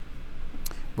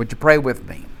Would you pray with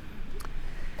me?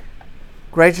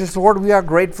 Gracious Lord, we are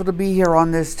grateful to be here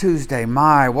on this Tuesday.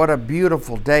 My, what a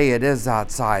beautiful day it is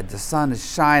outside. The sun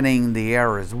is shining, the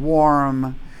air is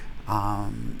warm.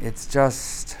 It's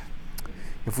just,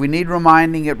 if we need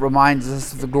reminding, it reminds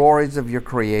us of the glories of your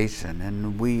creation.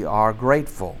 And we are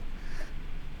grateful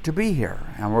to be here.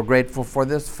 And we're grateful for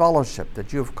this fellowship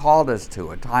that you've called us to,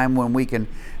 a time when we can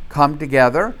come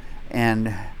together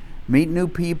and meet new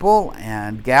people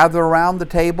and gather around the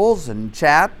tables and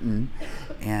chat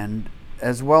and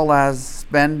as well as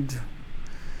spend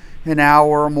an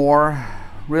hour or more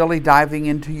really diving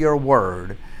into your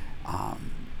word,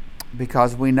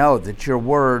 because we know that your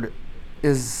word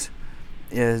is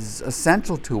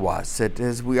essential to us. It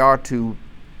is, we are to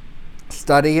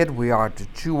study it, we are to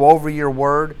chew over your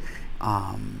word.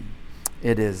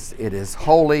 It is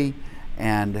holy,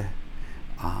 and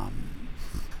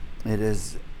it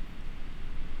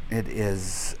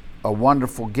is a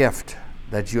wonderful gift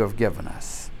that you have given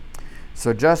us.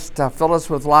 So just fill us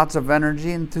with lots of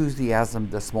energy and enthusiasm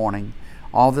this morning.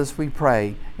 All this we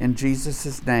pray in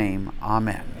Jesus' name.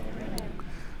 Amen.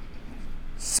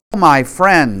 So, my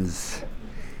friends,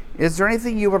 is there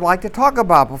anything you would like to talk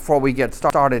about before we get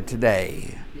started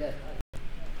today? Yes.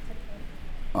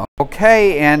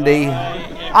 Okay, Andy.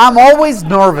 I'm always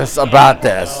nervous about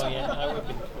this.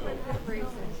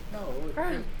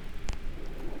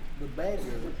 The beggar.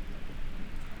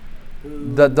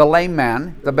 The lame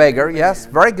man, the beggar, yes,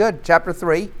 very good. Chapter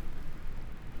 3.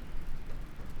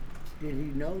 Did he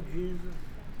know Jesus?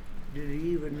 Did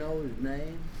he even know his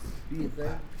name, do you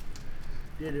think?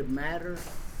 Did it matter?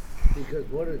 Because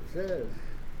what it says,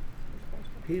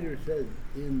 Peter says,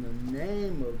 in the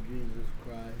name of Jesus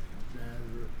Christ,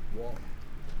 Nazareth, walk.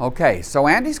 Okay, so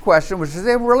Andy's question, which is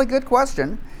a really good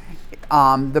question.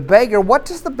 The beggar, what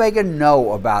does the beggar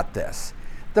know about this?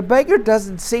 The beggar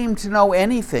doesn't seem to know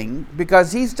anything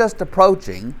because he's just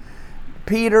approaching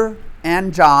Peter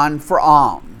and John for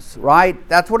alms, right?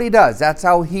 That's what he does. That's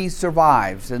how he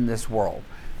survives in this world,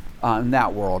 in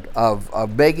that world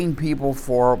of begging people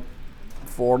for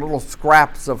little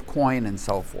scraps of coin and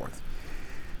so forth.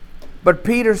 But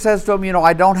Peter says to him,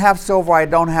 I don't have silver, I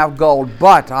don't have gold,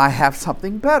 but I have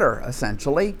something better,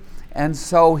 essentially. And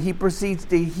so he proceeds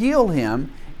to heal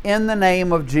him in the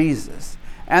name of Jesus.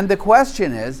 And the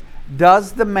question is,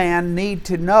 does the man need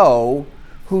to know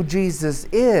who Jesus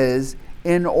is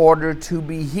in order to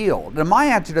be healed? And my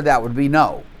answer to that would be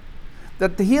no.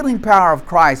 That the healing power of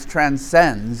Christ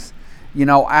transcends,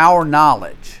 our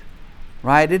knowledge,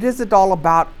 right? It isn't all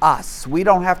about us. We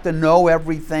don't have to know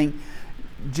everything.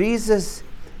 Jesus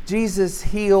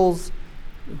heals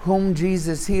whom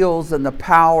Jesus heals, and the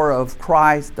power of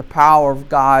Christ, the power of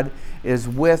God is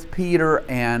with Peter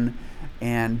and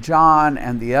John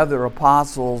and the other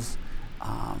apostles,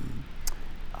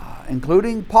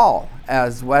 including Paul,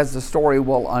 as the story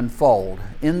will unfold.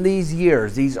 In these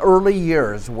years, these early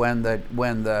years when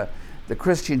the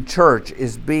Christian church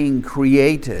is being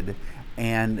created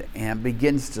and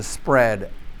begins to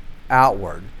spread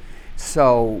outward.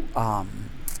 So, for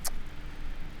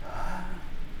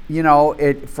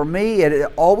me,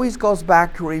 it always goes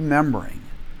back to remembering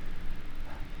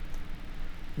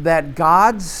that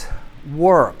God's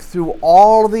work through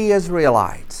all the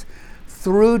Israelites,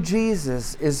 through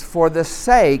Jesus, is for the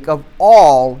sake of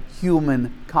all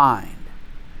humankind.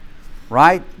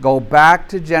 Right? Go back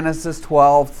to Genesis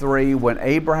 12:3 when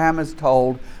Abraham is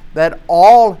told that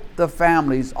all the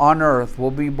families on earth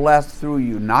will be blessed through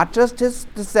you, not just his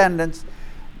descendants,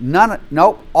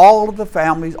 all of the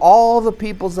families, all the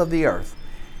peoples of the earth.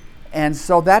 And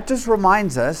so that just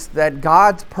reminds us that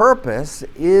God's purpose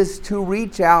is to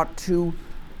reach out to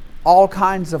all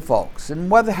kinds of folks.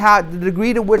 And the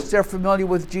degree to which they're familiar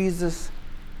with Jesus,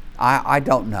 I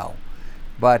don't know.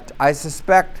 But I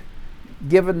suspect,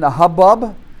 given the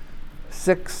hubbub,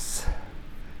 sometime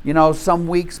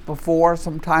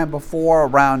before,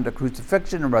 around the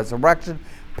crucifixion and resurrection,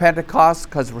 Pentecost,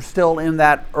 because we're still in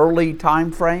that early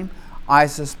time frame, I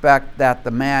suspect that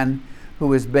the man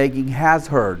who is begging has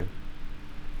heard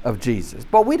of Jesus.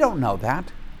 But we don't know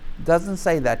that. It doesn't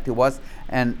say that to us,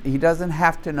 and he doesn't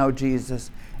have to know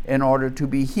Jesus in order to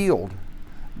be healed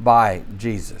by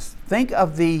Jesus. Think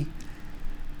of the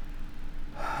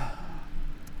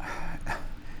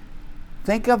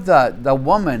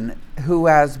woman who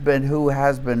has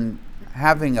been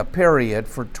having a period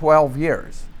for 12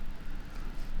 years.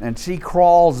 And she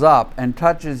crawls up and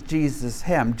touches Jesus'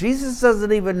 hem. Jesus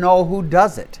doesn't even know who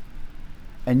does it,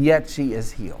 and yet she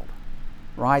is healed.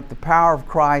 Right? The power of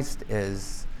Christ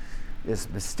is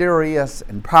mysterious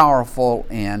and powerful,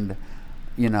 and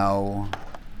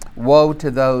woe to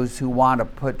those who want to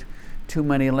put too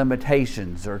many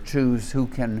limitations or choose who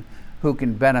can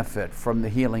benefit from the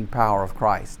healing power of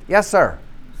Christ. Yes, sir.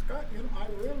 Scott,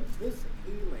 this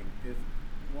healing is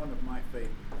one of my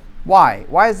favorites. Why?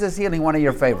 Why is this healing one of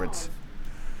your favorites?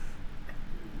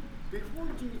 Before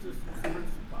Jesus was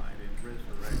crucified and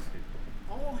resurrected,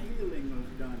 all healing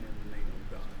was done in the name of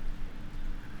God.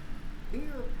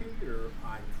 Here, Peter,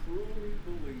 I truly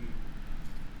believe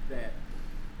that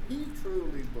he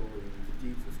truly believes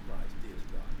Jesus Christ is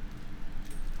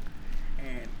God.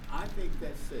 And I think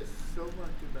that says so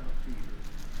much about Peter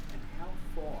and how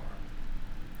far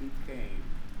he came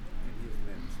in his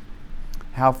ministry.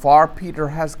 How far Peter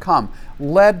has come,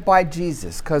 led by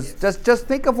Jesus. Because just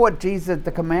think of what Jesus,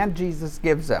 the command Jesus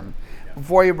gives them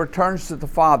before he returns to the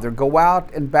Father. Go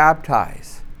out and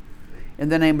baptize in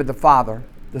the name of the Father,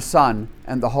 the Son,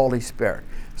 and the Holy Spirit.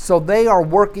 So they are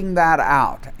working that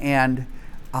out. And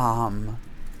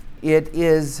it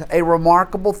is a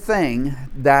remarkable thing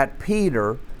that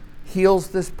Peter heals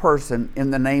this person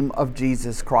in the name of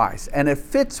Jesus Christ. And it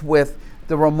fits with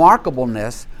the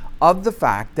remarkableness of the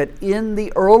fact that in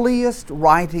the earliest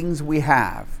writings we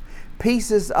have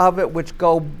pieces of it which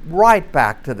go right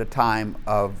back to the time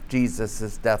of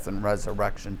Jesus' death and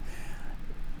resurrection.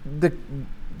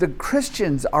 The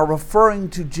Christians are referring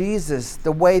to Jesus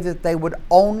the way that they would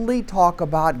only talk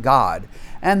about God.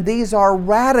 And these are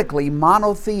radically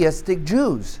monotheistic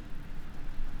Jews.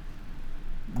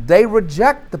 They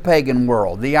reject the pagan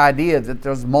world, the idea that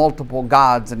there's multiple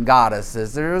gods and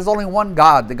goddesses. There is only one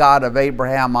God, the God of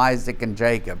Abraham, Isaac, and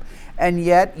Jacob. And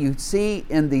yet you see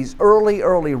in these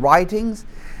early writings,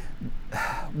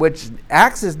 which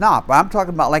Acts is not, but I'm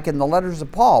talking about like in the letters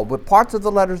of Paul, but parts of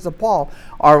the letters of Paul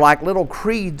are like little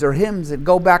creeds or hymns that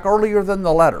go back earlier than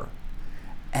the letter.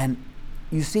 And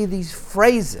you see these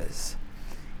phrases,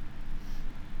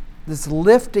 this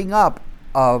lifting up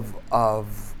of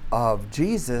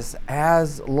Jesus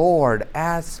as Lord,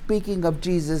 as speaking of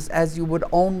Jesus as you would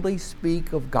only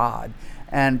speak of God.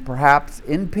 And perhaps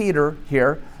in Peter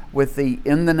here, with the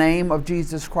in the name of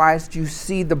Jesus Christ, you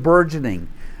see the burgeoning,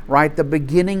 right? The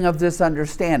beginning of this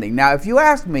understanding. Now, if you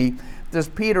ask me, does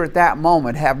Peter at that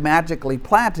moment have magically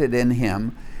implanted in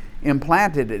him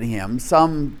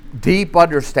some deep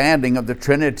understanding of the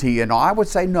Trinity? And I would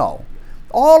say no.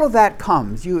 All of that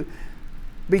comes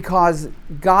because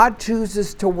God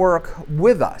chooses to work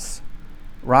with us,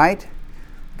 right?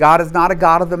 God is not a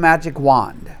God of the magic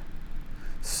wand.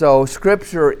 So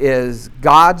Scripture is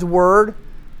God's word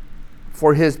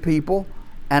for His people,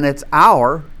 and it's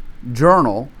our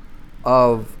journal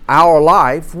of our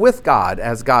life with God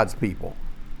as God's people,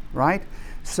 right?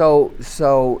 So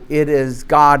it is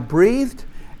God-breathed,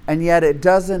 and yet it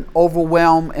doesn't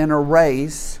overwhelm and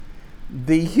erase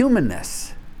the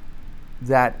humanness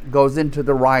that goes into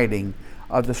the writing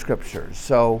of the Scriptures.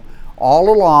 So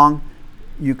all along,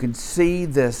 you can see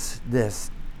this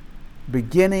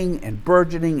beginning and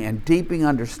burgeoning and deepening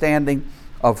understanding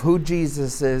of who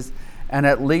Jesus is, and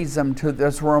it leads them to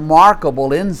this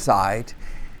remarkable insight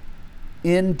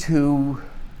into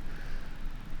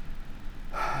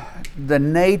the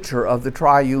nature of the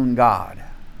triune God.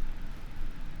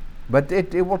 But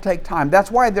it will take time.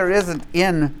 That's why there isn't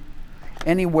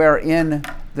anywhere in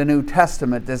the New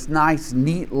Testament this nice,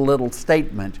 neat little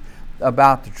statement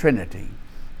about the Trinity.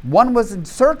 One was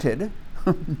inserted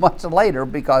much later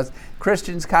because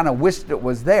Christians kind of wished it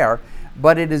was there,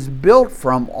 but it is built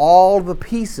from all the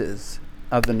pieces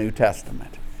of the New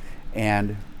Testament.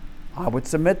 And I would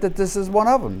submit that this is one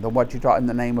of them, what you taught in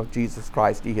the name of Jesus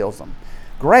Christ, He heals them.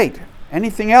 Great.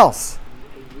 Anything else?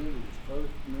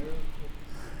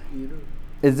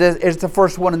 Is the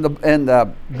first one in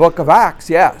the book of Acts?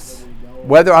 Yes.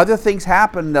 Whether other things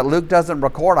happen that Luke doesn't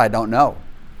record, I don't know.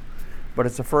 But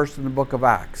it's the first in the book of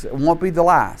Acts. It won't be the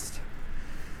last.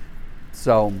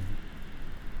 So,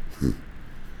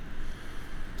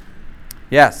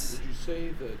 yes. Would you say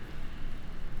that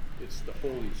it's the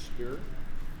Holy Spirit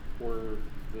where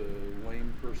the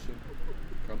lame person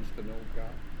comes to know God?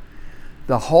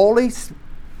 The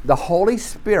Holy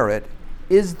Spirit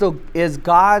is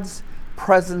God's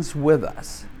presence with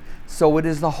us. So it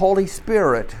is the Holy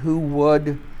Spirit who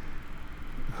would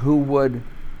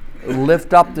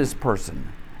lift up this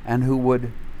person and who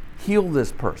would heal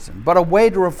this person. But a way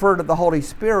to refer to the Holy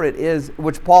Spirit is,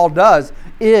 which Paul does,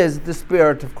 is the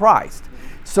Spirit of Christ.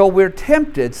 So we're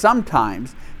tempted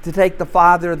sometimes to take the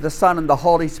Father, the Son, and the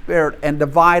Holy Spirit and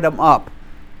divide them up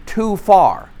too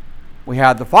far. We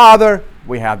have the Father,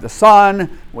 we have the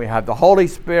Son, we have the Holy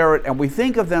Spirit, and we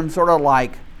think of them sort of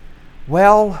like,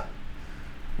 well,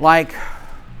 like,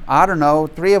 I don't know,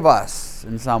 three of us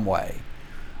in some way.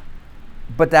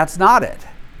 But that's not it.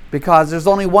 because there's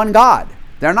only one God.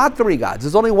 They're not three gods.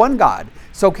 There's only one God.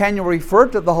 So can you refer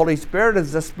to the Holy Spirit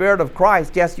as the Spirit of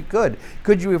Christ? Yes, you could.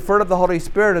 Could you refer to the Holy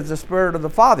Spirit as the Spirit of the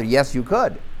Father? Yes, you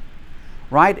could.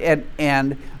 Right?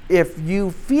 And if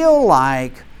you feel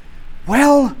like,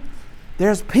 well,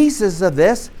 there's pieces of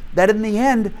this that in the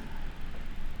end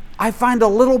I find a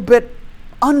little bit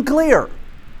unclear,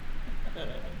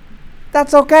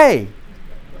 that's okay.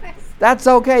 That's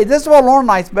okay. This is what Lauren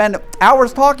and I spend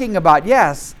hours talking about.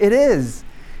 Yes, it is.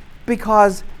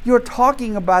 Because you're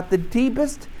talking about the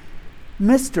deepest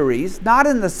mysteries, not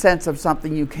in the sense of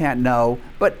something you can't know,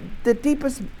 but the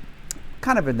deepest,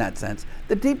 kind of in that sense,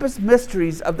 the deepest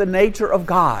mysteries of the nature of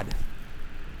God.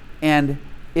 And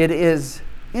it is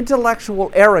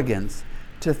intellectual arrogance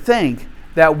to think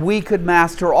that we could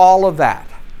master all of that.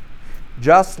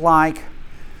 Just like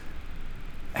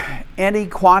any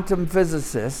quantum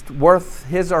physicist worth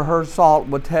his or her salt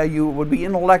would tell you it would be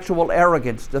intellectual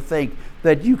arrogance to think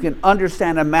that you can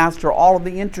understand and master all of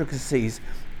the intricacies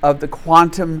of the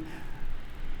quantum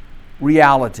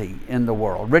reality in the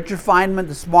world. Richard Feynman,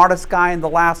 the smartest guy in the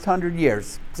last 100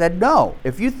 years, said, no,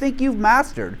 if you think you've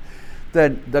mastered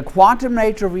the quantum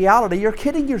nature of reality, you're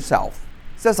kidding yourself.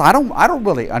 He says, I don't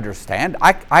really understand.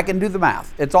 I can do the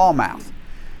math. It's all math.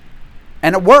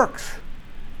 And it works.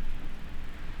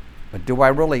 But do I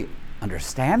really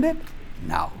understand it?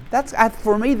 No. That's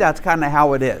for me, that's kind of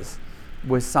how it is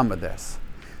with some of this.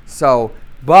 So,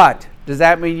 but does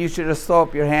that mean you should just throw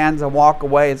up your hands and walk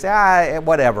away and say,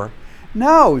 whatever?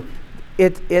 No.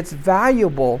 It's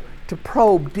valuable to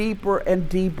probe deeper and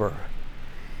deeper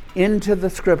into the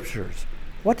Scriptures.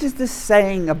 What is this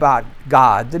saying about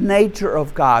God, the nature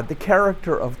of God, the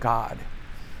character of God?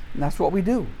 And that's what we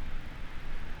do.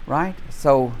 Right?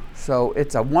 So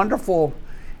it's a wonderful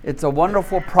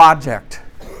project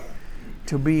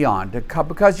to be on,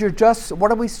 because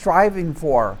what are we striving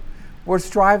for? We're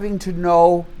striving to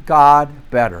know God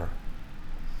better.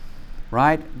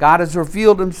 Right? God has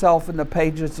revealed himself in the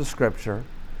pages of Scripture.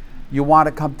 You want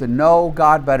to come to know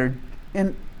God better,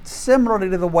 similarly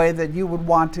to the way that you would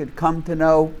want to come to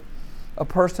know a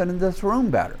person in this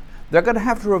room better. They're going to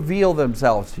have to reveal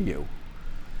themselves to you.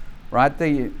 Right?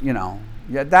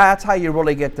 Yeah, that's how you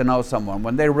really get to know someone.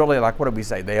 When they really, like, what do we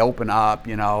say? They open up,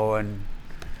 and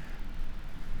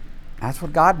that's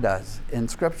what God does in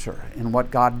Scripture, and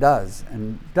what God does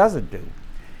and doesn't do.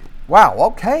 Wow,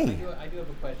 okay. I do have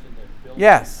a question that builds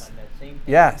Yes. on that same thing.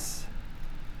 Yes.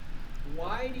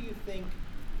 Why do you think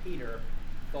Peter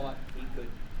thought he could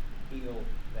heal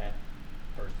that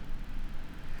person?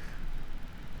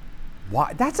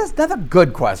 Why? That's another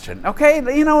good question. Okay,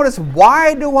 it's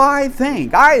why do I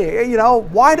think?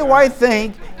 Why do I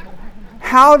think?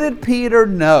 How did Peter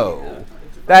know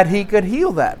that he could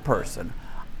heal that person?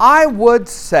 I would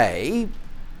say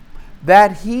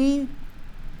that he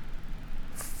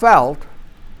felt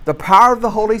the power of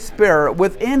the Holy Spirit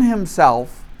within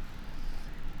himself,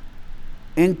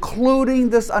 including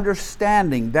this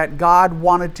understanding that God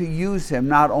wanted to use him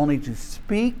not only to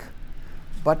speak,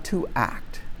 but to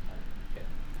act.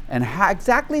 And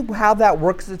exactly how that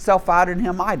works itself out in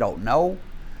him, I don't know.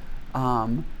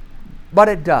 But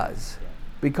it does.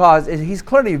 Because he's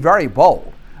clearly very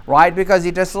bold, right? Because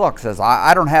he just says,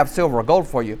 I don't have silver or gold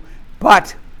for you,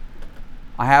 but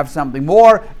I have something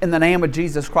more. In the name of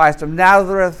Jesus Christ of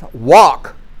Nazareth,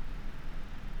 walk.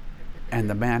 And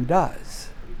the man does.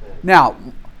 Now,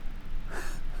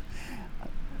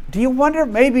 do you wonder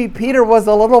maybe Peter was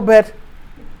a little bit,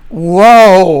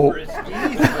 whoa.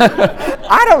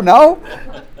 I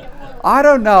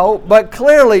don't know, but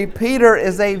clearly Peter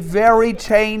is a very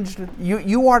changed,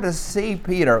 you are to see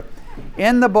Peter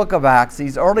in the book of Acts,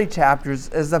 these early chapters,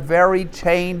 as a very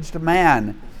changed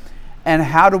man. And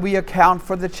how do we account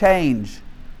for the change?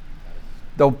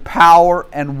 The power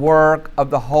and work of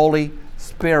the Holy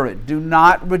Spirit. Do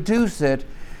not reduce it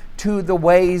to the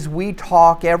ways we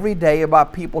talk every day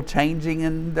about people changing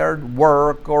in their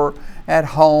work or at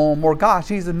home, or gosh,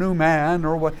 he's a new man,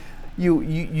 or what.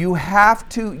 You have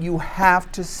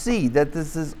to see that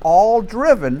this is all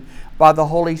driven by the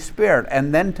Holy Spirit,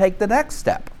 and then take the next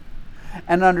step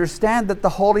and understand that the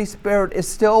Holy Spirit is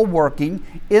still working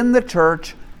in the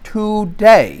church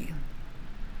today.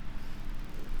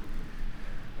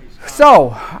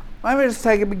 So let me just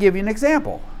give you an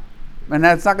example, and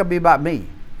that's not going to be about me.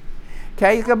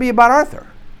 Okay, it's going to be about Arthur.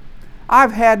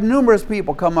 I've had numerous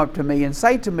people come up to me and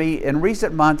say to me in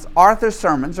recent months, Arthur's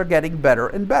sermons are getting better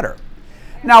and better.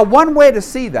 Now, one way to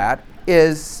see that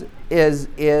is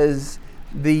Arthur's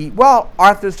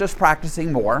just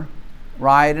practicing more,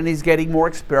 right? And he's getting more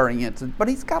experience, but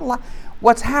he's got a lot.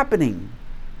 What's happening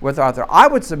with Arthur. I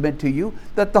would submit to you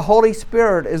that the Holy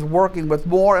Spirit is working with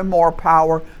more and more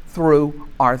power through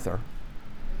Arthur.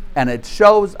 And it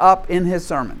shows up in his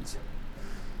sermons.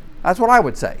 That's what I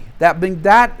would say. That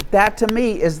to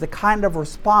me is the kind of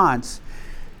response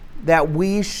that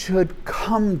we should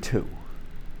come to,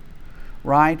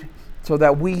 right? So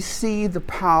that we see the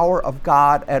power of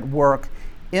God at work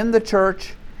in the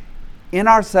church, in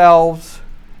ourselves,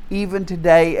 even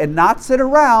today, and not sit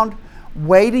around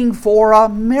waiting for a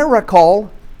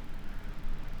miracle.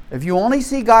 If you only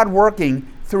see God working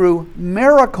through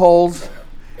miracles,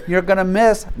 you're going to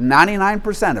miss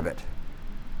 99% of it.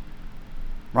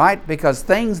 Right? Because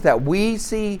things that we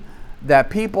see that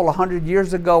people 100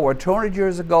 years ago or 200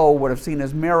 years ago would have seen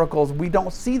as miracles, we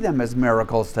don't see them as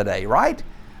miracles today, right?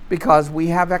 Because we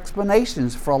have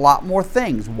explanations for a lot more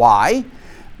things. Why?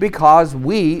 Because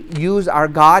we use our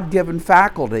God-given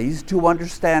faculties to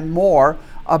understand more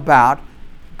about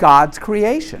God's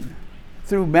creation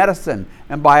through medicine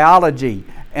and biology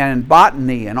and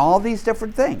botany and all these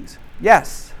different things.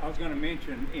 Yes? I was going to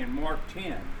mention in Mark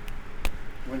 10,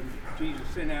 when Jesus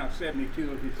sent out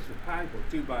 72 of his disciples,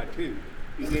 2 by 2,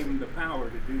 he gave them the power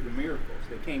to do the miracles.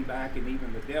 They came back, and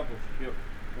even the devils shook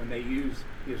when they used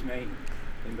his name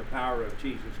in the power of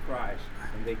Jesus Christ,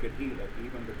 and they could heal it.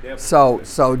 Even the devils.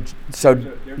 So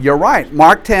you're right.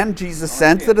 Mark 10, Jesus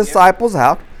sends the disciples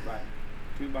out.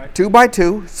 Right. 2 by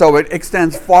 2. So it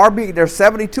extends there's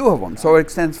 72 of them. So it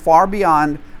extends far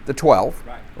beyond the 12.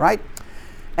 Right?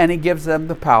 And he gives them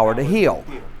the power to heal.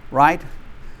 Right?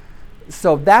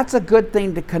 So that's a good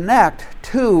thing to connect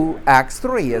to Acts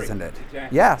 3, isn't it?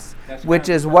 Exactly. Yes. That's Which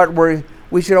is what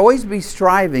we should always be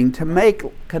striving to make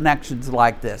connections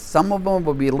like this. Some of them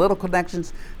will be little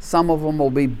connections, some of them will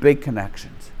be big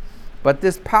connections. But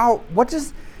this power,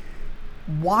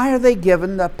 why are they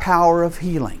given the power of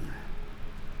healing?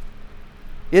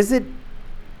 Is it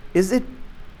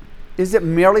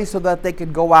merely so that they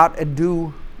could go out and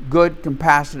do good,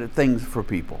 compassionate things for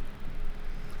people?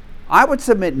 I would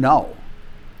submit no.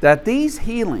 That these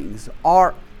healings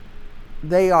are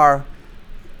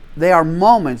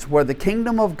moments where the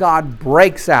kingdom of God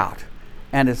breaks out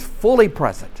and is fully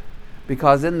present.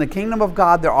 Because in the kingdom of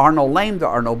God there are no lame, there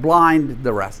are no blind,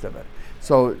 the rest of it.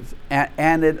 So,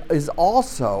 and it is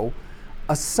also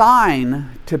a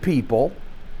sign to people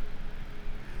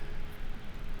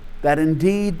that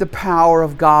indeed the power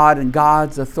of God and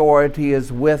God's authority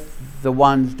is with the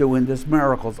ones doing these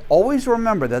miracles. Always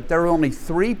remember that there are only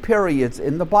 3 periods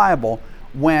in the Bible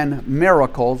when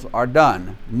miracles are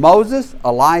done. Moses,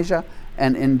 Elijah,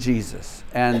 and in Jesus.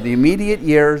 And the immediate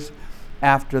years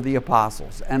after the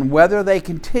apostles. And whether they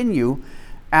continue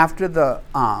after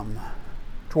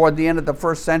toward the end of the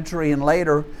 1st century and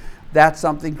later, that's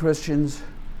something Christians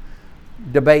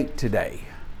debate today.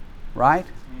 Right?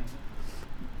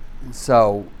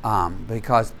 So,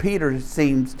 because Peter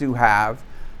seems to have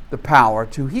the power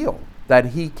to heal, that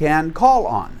he can call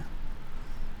on.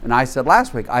 And I said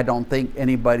last week, I don't think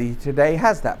anybody today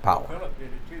has that power. Philip did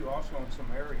it too, also in some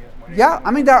areas. Yeah,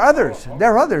 I mean, there are others.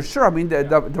 There are others, sure. I mean,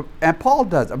 and Paul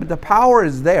does. I mean, the power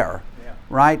is there,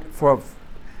 right? For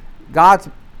God's,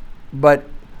 but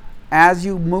as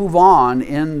you move on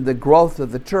in the growth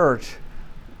of the church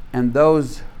and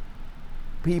those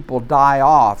people die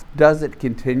off, does it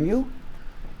continue?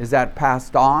 Is that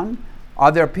passed on?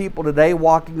 Are there people today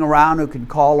walking around who can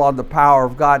call on the power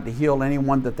of God to heal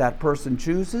anyone that person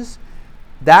chooses?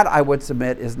 That, I would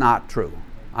submit, is not true.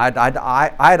 I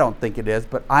don't think it is,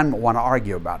 but I don't want to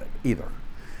argue about it either.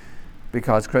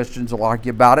 Because Christians will argue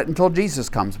about it until Jesus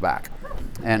comes back.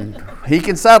 And he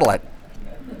can settle it.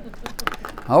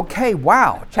 Okay,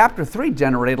 wow. Chapter 3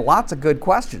 generated lots of good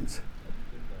questions.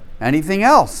 Anything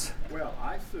else? Well,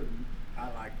 I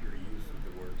like your use of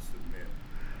the word submit.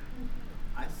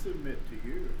 I submit to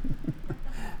you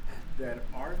that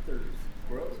Arthur's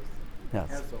growth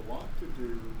has a lot to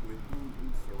do with who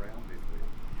he's surrounded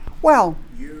with. Well,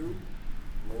 You,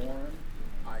 Lauren,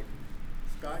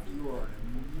 Scott, you are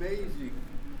an amazing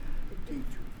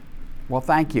teacher. well,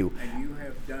 thank you. And you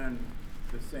have done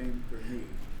the same for me.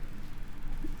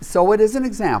 So it is an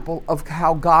example of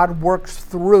how God works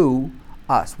through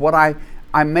us. What I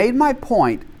made my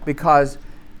point because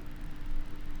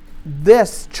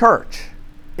this church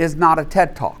is not a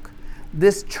TED Talk.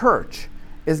 This church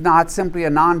is not simply a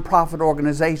non-profit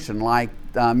organization like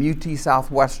UT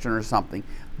Southwestern or something.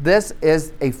 This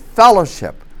is a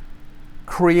fellowship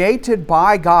created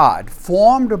by God,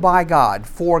 formed by God,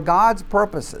 for God's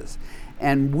purposes.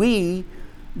 And we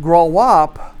grow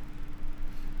up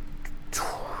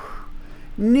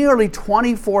nearly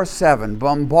 24/7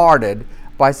 bombarded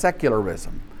by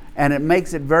secularism And it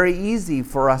makes it very easy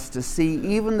for us to see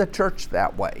even the church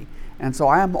that way. And so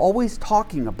I am always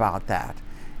talking about that.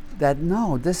 That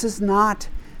no, this is not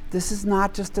just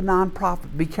a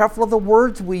nonprofit. Be careful of the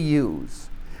words we use.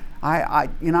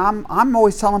 I'm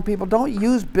always telling people, don't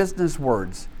use business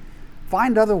words.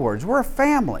 Find other words. We're a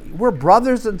family. We're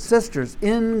brothers and sisters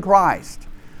in Christ.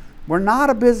 We're not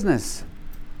a business.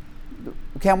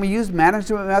 Can we use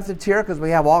management methods here because we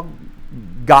have all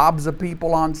gobs of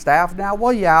people on staff now?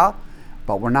 Well, yeah,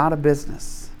 but we're not a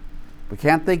business. We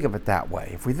can't think of it that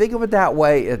way. If we think of it that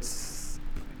way, it's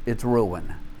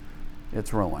ruin.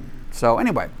 It's ruin. So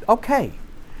anyway, okay.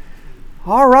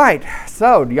 All right.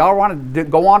 So do y'all want to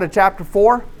go on to chapter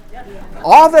 4? Yes.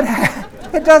 All that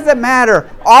it doesn't matter.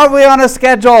 Are we on a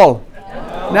schedule?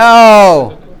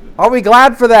 No. Are we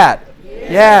glad for that?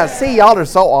 Yeah. See, y'all are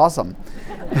so awesome.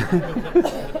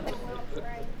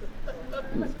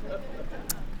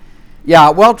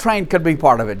 Yeah, well trained could be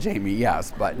part of it, Jamie.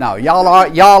 Yes, but no, y'all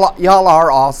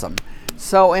are awesome.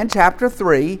 So in chapter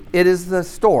 3, it is the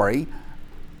story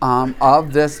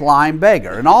of this lame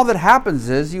beggar, and all that happens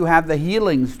is you have the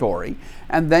healing story,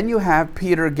 and then you have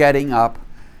Peter getting up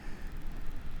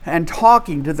and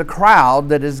talking to the crowd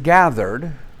that is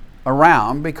gathered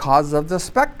around because of the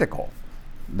spectacle.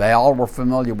 They all were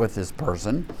familiar with this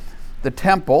person. The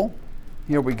temple,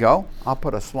 here we go. I'll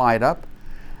put a slide up.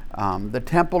 The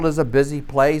temple is a busy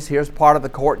place. Here's part of the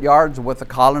courtyards with a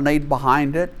colonnade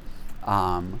behind it.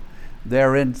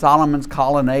 They're in Solomon's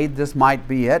colonnade. This might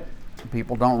be it.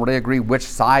 People don't really agree which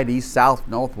side, east, south,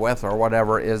 north, west, or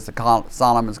whatever is the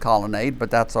Solomon's colonnade, but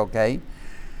that's okay.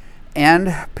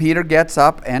 And Peter gets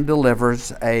up and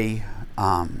delivers a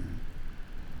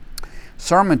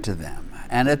sermon to them.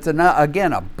 And it's,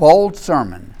 again, a bold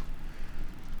sermon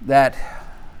that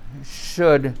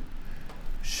should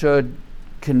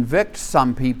convict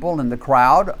some people in the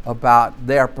crowd about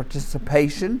their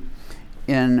participation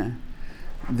in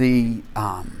the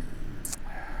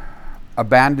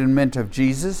abandonment of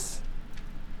Jesus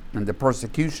and the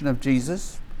persecution of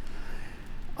Jesus.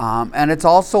 And it's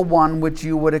also one which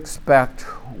you would expect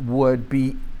would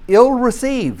be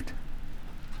ill-received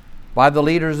by the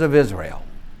leaders of Israel.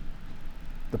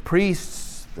 The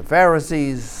priests, the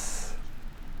Pharisees,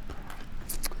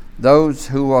 those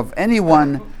who of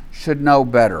anyone should know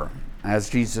better, as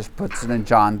Jesus puts it in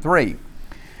John 3.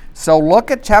 So look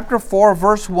at chapter 4,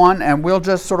 verse 1, and we'll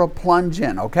just sort of plunge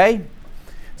in, okay?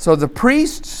 So the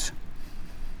priests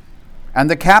and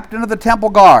the captain of the temple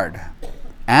guard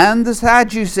and the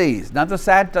Sadducees. Now let's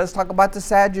talk about the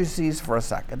Sadducees for a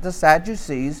second. The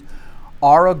Sadducees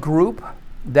are a group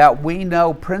that we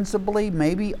know principally,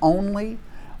 maybe only,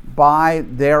 by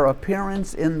their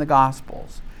appearance in the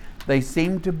Gospels. They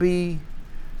seem to be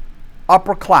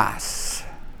upper class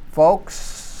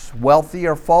folks,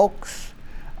 wealthier folks,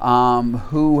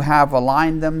 who have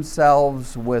aligned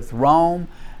themselves with Rome,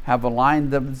 have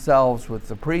aligned themselves with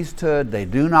the priesthood. They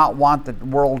do not want the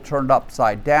world turned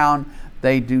upside down.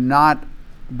 They do not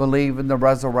believe in the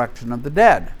resurrection of the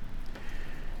dead.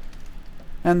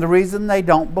 And the reason they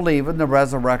don't believe in the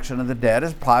resurrection of the dead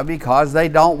is probably because they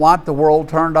don't want the world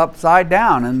turned upside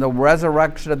down. And the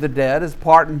resurrection of the dead is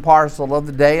part and parcel of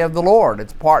the day of the Lord.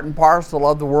 It's part and parcel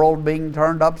of the world being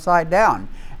turned upside down.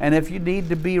 And if you need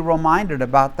to be reminded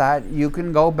about that, you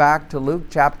can go back to Luke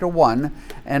chapter 1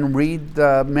 and read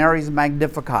Mary's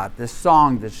Magnificat, this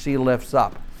song that she lifts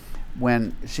up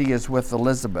when she is with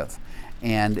Elizabeth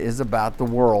and is about the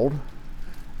world,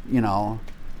 you know,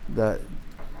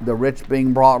 the rich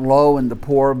being brought low and the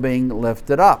poor being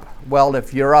lifted up. Well,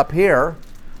 if you're up here,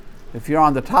 if you're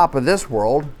on the top of this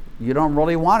world, you don't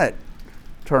really want it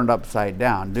turned upside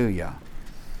down, do you?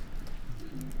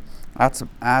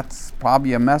 That's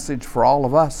probably a message for all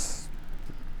of us.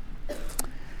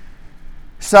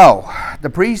 So,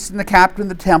 the priests and the captain of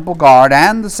the temple guard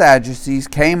and the Sadducees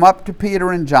came up to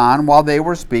Peter and John while they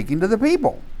were speaking to the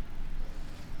people.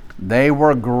 They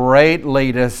were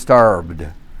greatly disturbed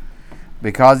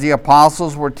because the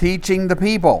apostles were teaching the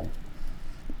people,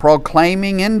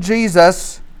 proclaiming in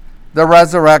Jesus the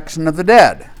resurrection of the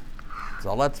dead.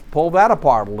 So let's pull that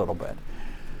apart a little bit.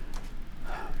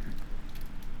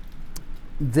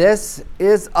 This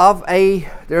is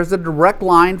there's a direct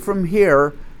line from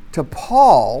here to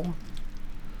Paul's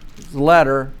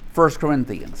letter, 1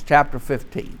 Corinthians chapter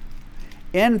 15.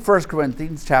 In 1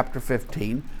 Corinthians chapter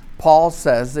 15, Paul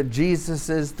says that Jesus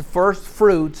is the first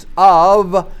fruits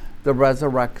of the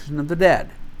resurrection of the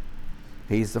dead.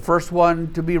 He's the first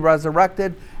one to be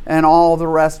resurrected, and all the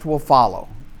rest will follow.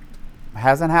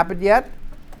 Hasn't happened yet,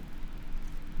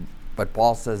 but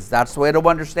Paul says that's the way to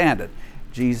understand it.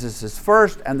 Jesus is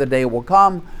first, and the day will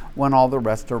come when all the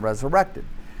rest are resurrected.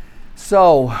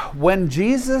 So when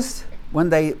Jesus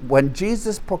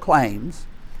proclaims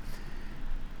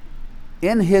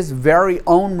in his very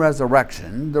own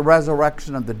resurrection, the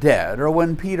resurrection of the dead, or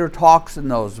when Peter talks in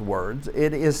those words,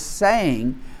 it is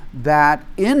saying that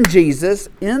in Jesus'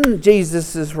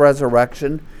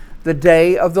 resurrection, the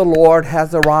day of the Lord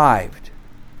has arrived.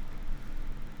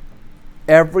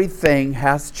 Everything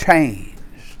has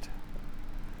changed.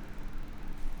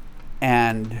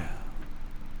 And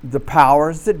the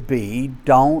powers that be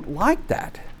don't like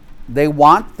that. They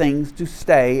want things to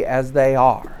stay as they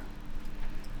are.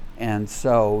 And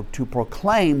so to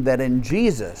proclaim that in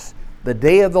Jesus, the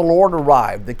day of the Lord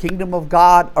arrived, the kingdom of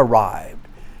God arrived,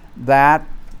 that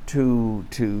to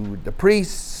the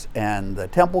priests and the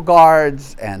temple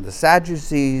guards and the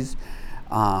Sadducees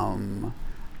and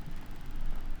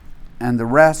the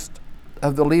rest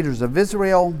of the leaders of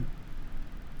Israel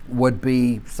would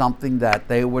be something that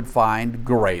they would find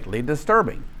greatly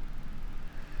disturbing.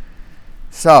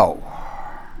 So,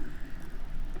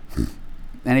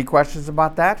 any questions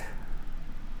about that?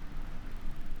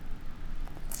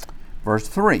 Verse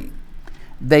 3.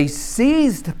 They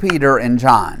seized Peter and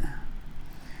John,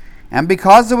 and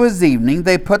because it was evening,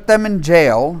 they put them in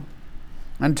jail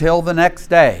until the next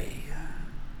day.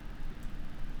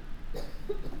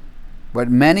 But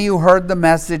many who heard the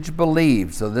message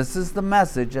believed. So this is the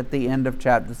message at the end of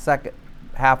the second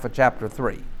half of chapter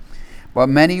 3. But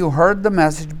many who heard the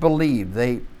message believed.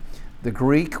 The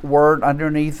Greek word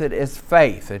underneath it is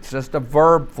faith. It's just a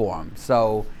verb form.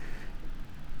 So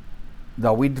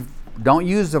though we don't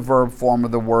use the verb form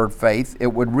of the word faith, it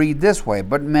would read this way.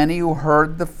 But many who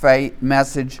heard the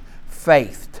message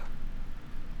faithed.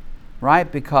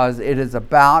 Right? Because it is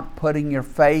about putting your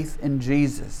faith in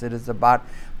Jesus. It is about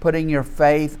putting your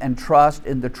faith and trust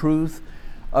in the truth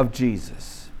of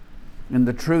Jesus. In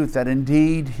the truth that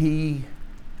indeed He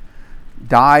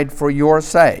died for your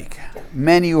sake.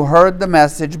 Many who heard the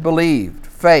message believed,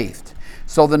 faithed.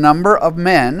 So the number of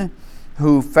men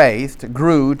who faithed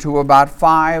grew to about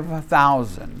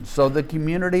 5,000. So the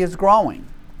community is growing.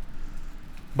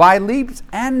 By leaps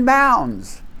and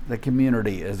bounds, the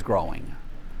community is growing.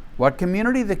 What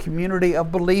community? The community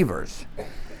of believers.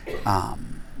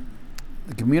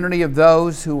 The community of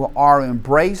those who are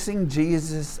embracing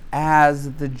Jesus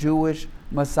as the Jewish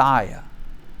Messiah.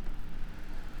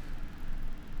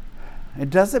 It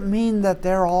doesn't mean that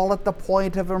they're all at the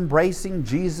point of embracing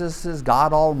Jesus as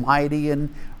God Almighty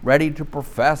and ready to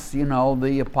profess,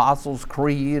 the Apostles'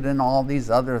 Creed and all these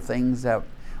other things that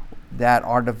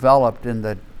are developed in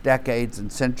the decades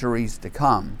and centuries to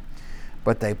come.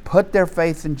 But they put their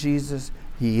faith in Jesus.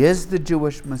 He is the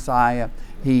Jewish Messiah.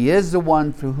 He is the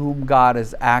one through whom God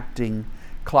is acting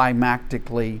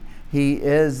climactically. He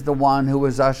is the one who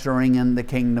is ushering in the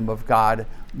kingdom of God.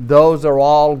 Those are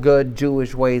all good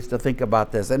Jewish ways to think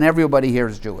about this. And everybody here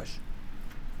is Jewish.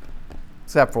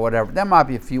 Except for whatever. There might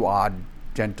be a few odd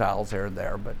Gentiles here and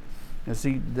there. But you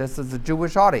see, this is a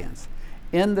Jewish audience.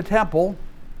 In the temple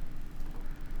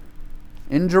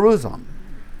in Jerusalem.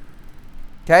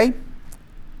 Okay?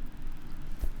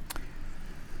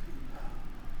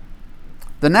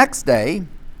 The next day,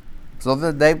 so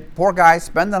they poor guys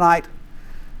spend the night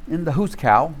in the hoose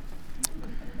cow.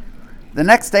 The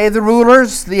next day, the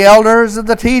rulers, the elders, and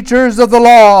the teachers of the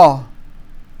law,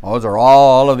 those are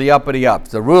all of the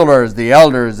uppity-ups. The rulers, the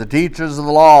elders, the teachers of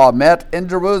the law met in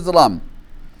Jerusalem.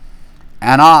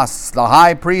 Annas, the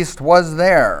high priest, was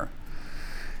there.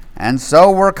 And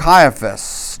so were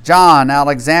Caiaphas, John,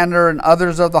 Alexander, and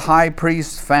others of the high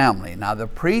priest's family. Now, the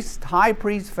high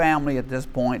priest family at this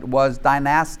point was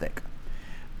dynastic,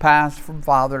 passed from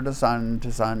father to son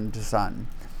to son to son.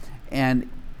 And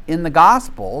in the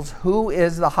Gospels, who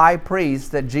is the high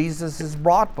priest that Jesus is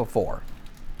brought before?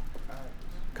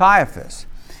 Caiaphas.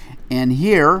 And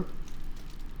here,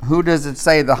 who does it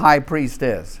say the high priest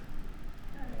is?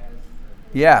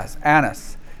 Yes,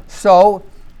 Annas. So,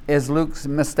 is Luke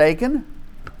mistaken?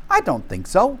 I don't think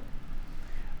so.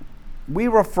 We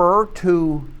refer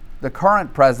to the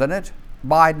current president,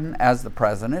 Biden, as the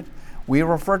president. We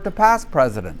refer to past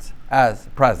presidents as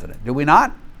president. Do we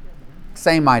not?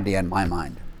 Same idea in my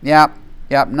mind. Yep,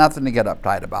 nothing to get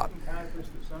uptight about. Caiaphas,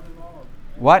 the son-in-law?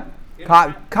 What?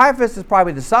 Caiaphas is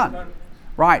probably the son.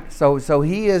 Right, so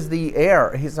he is the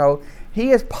heir.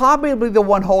 He is probably the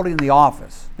one holding the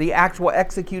office, the actual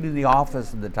executing the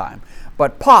office at the time.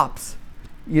 But Pops,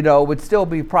 would still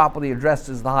be properly addressed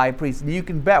as the high priest. And you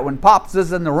can bet when Pops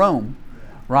is in the room,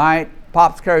 right,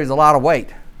 Pops carries a lot of weight.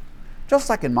 Just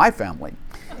like in my family.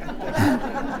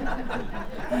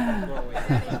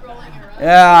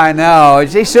 Yeah, I know.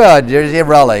 She should.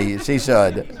 Really, she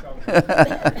should.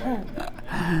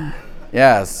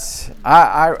 Yes,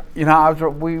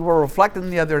 we were reflecting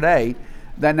the other day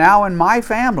that now in my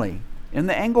family, in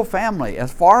the Engel family,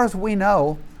 as far as we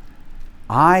know,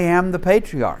 I am the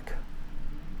patriarch.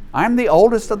 I'm the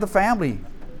oldest of the family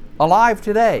alive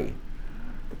today.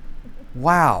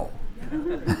 Wow.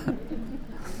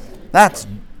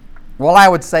 I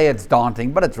would say it's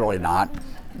daunting, but it's really not.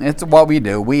 It's what we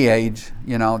do. We age,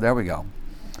 there we go.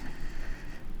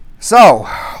 So,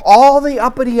 all the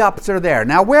uppity ups are there.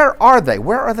 Now, where are they?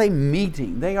 Where are they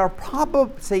meeting? They are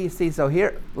probably, so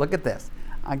here, look at this.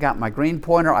 I got my green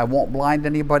pointer. I won't blind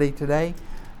anybody today.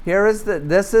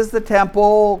 This is the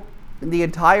temple, the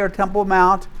entire Temple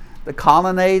Mount, the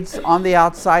colonnades on the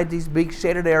outside, these big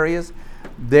shaded areas.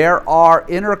 There are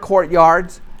inner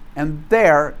courtyards, and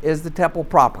there is the temple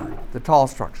proper, the tall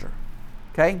structure.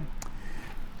 Okay?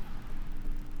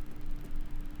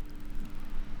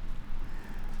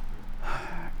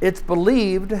 It's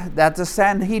believed that the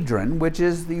Sanhedrin, which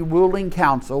is the ruling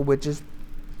council, which is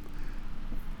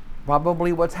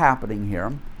probably what's happening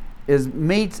here,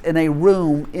 meets in a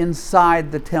room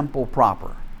inside the temple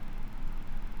proper.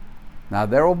 Now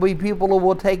there will be people who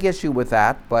will take issue with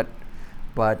that, but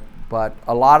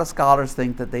a lot of scholars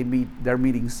think that they're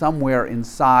meeting somewhere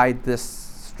inside this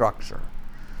structure.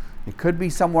 It could be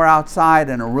somewhere outside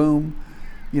in a room,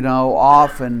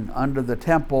 off and under the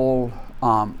temple.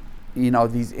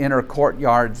 These inner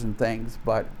courtyards and things.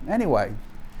 But anyway,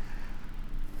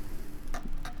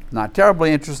 not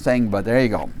terribly interesting, but there you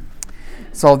go.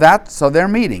 So they're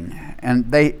meeting. And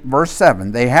verse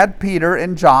 7, they had Peter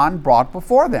and John brought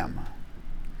before them.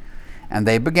 And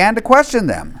they began to question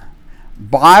them.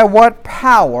 By what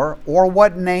power or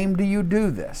what name do you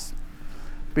do this?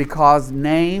 Because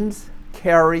names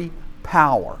carry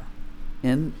power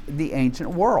in the ancient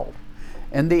world.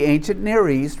 In the ancient Near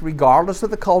East, regardless of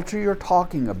the culture you're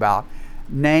talking about,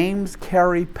 names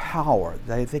carry power.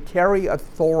 They carry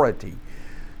authority.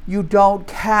 You don't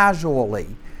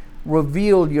casually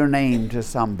reveal your name to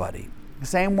somebody. The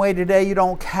same way today you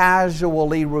don't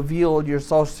casually reveal your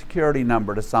Social Security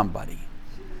number to somebody.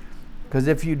 Because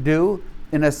if you do,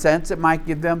 in a sense, it might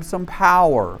give them some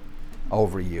power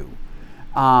over you.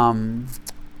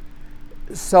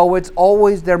 So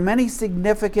there are many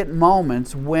significant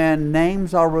moments when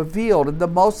names are revealed. And the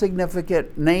most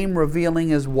significant name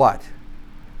revealing is what?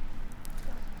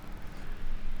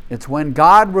 It's when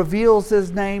God reveals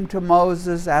his name to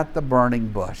Moses at the burning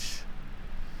bush.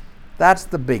 That's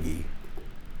the biggie,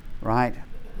 right?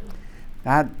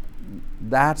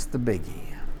 That's the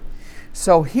biggie.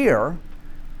 So here,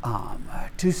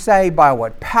 to say by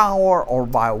what power or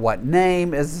by what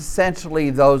name is essentially,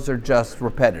 those are just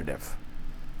repetitive.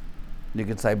 You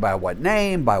could say by what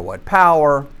name, by what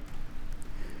power.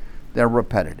 They're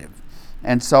repetitive.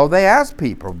 And so they asked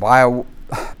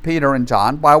Peter and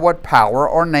John, by what power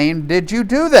or name did you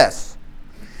do this?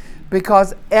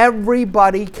 Because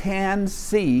everybody can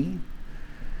see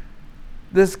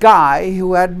this guy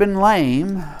who had been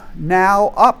lame now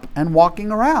up and walking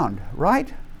around,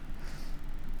 right?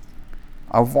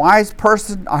 I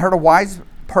heard a wise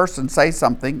person say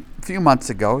something a few months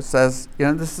ago, says,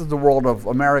 this is the world of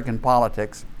American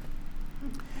politics.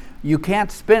 You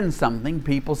can't spin something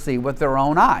people see with their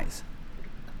own eyes.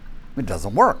 It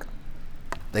doesn't work.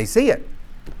 They see it.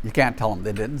 You can't tell them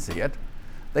they didn't see it.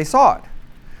 They saw it.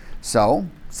 So,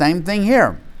 same thing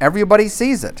here. Everybody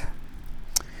sees it.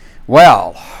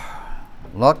 Well,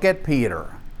 look at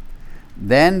Peter.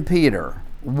 Then Peter,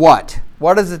 what?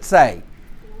 What does it say?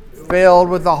 Filled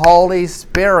with the Holy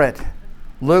Spirit.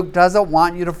 Luke doesn't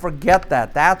want you to forget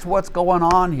that. That's what's going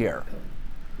on here.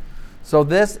 So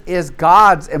this is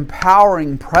God's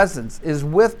empowering presence is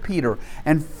with Peter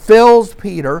and fills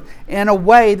Peter in a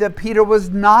way that Peter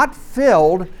was not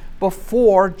filled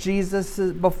before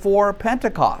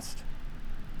Pentecost.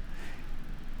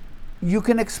 You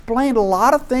can explain a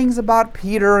lot of things about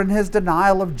Peter and his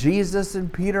denial of Jesus,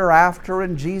 and Peter after,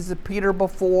 and Peter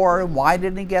before, and why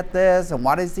didn't he get this, and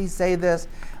why does he say this?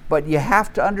 But you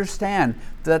have to understand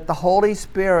that the Holy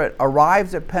Spirit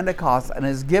arrives at Pentecost and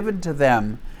is given to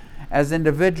them as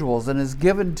individuals and is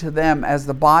given to them as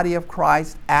the body of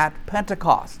Christ at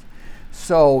Pentecost.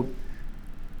 So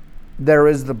there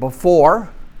is the before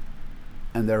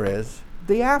and there is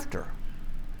the after.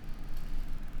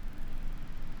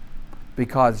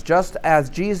 Because just as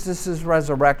Jesus'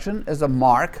 resurrection is a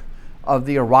mark of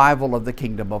the arrival of the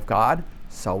kingdom of God,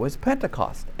 so is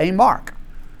Pentecost a mark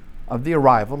of the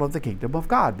arrival of the kingdom of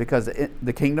God, because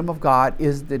the kingdom of God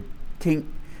is the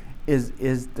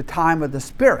time of the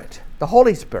Spirit, the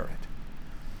Holy Spirit,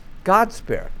 God's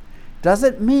Spirit.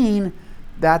 Doesn't mean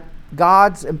that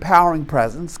God's empowering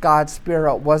presence, God's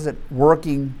Spirit, wasn't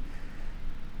working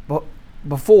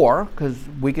before, because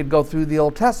we could go through the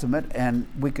Old Testament and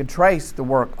we could trace the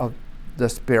work of the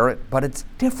Spirit, but it's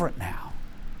different now.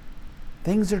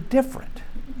 Things are different.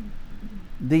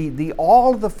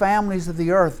 All of the families of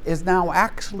the earth is now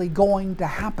actually going to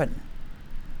happen.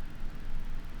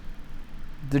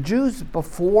 The Jews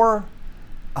before,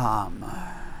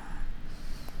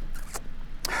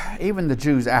 even the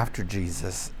Jews after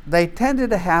Jesus, they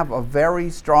tended to have a very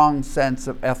strong sense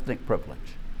of ethnic privilege.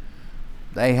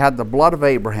 They had the blood of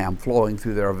Abraham flowing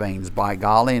through their veins, by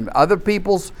golly. And other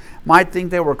peoples might think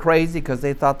they were crazy because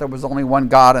they thought there was only one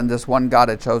God and this one God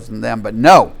had chosen them. But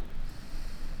no,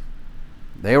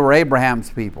 they were Abraham's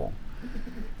people.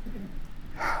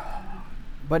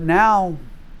 But now,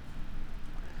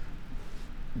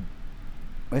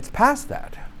 it's past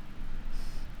that.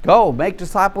 Go, make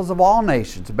disciples of all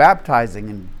nations, baptizing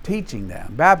and teaching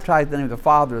them. Baptize them in the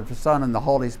Father, the Son, and the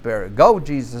Holy Spirit. Go,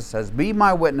 Jesus says, be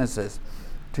my witnesses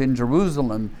in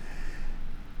Jerusalem,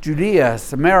 Judea,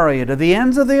 Samaria, to the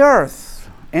ends of the earth.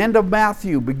 End of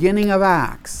Matthew, beginning of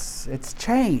Acts. It's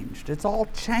changed. It's all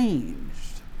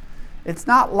changed. It's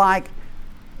not like,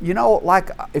 like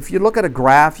if you look at a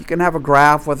graph, you can have a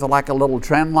graph with like a little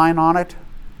trend line on it.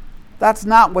 That's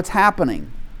not what's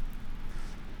happening.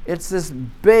 It's this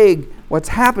big, what's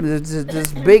happening is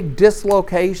this big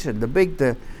dislocation.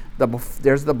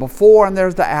 There's the before and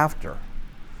there's the after.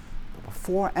 The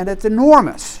before, and it's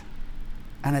enormous.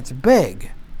 And it's big.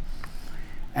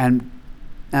 And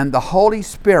the Holy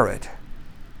Spirit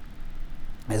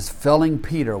is filling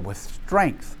Peter with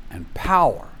strength and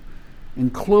power,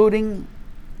 including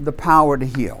the power to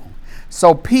heal.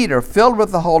 So Peter, filled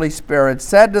with the Holy Spirit,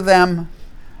 said to them,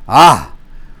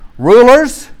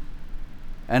 rulers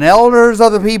and elders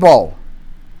of the people,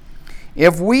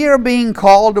 if we are being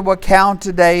called to account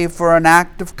today for an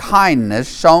act of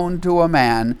kindness shown to a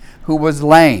man who was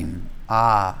lame.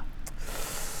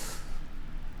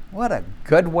 What a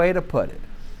good way to put it.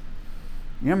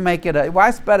 You make it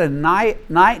I spent a night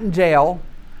in jail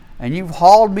and you've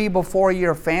hauled me before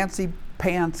your fancy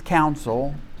pants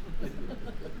council.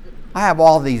 I have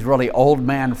all these really old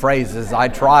man phrases I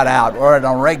trot out or on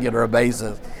a regular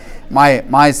basis.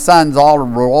 My sons all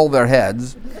roll their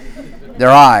heads, their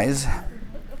eyes.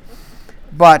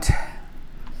 But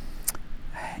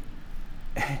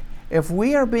if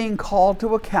we are being called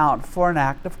to account for an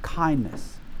act of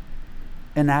kindness,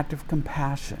 an act of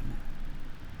compassion,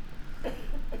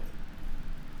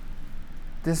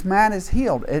 this man is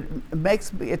healed.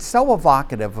 It's so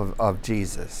evocative of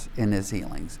Jesus in his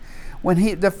healings.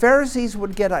 When the Pharisees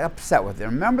would get upset with him.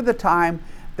 Remember the time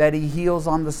that he heals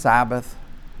on the Sabbath?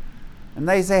 And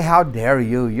they say, how dare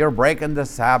you? You're breaking the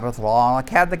Sabbath law.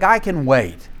 Like, the guy can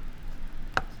wait.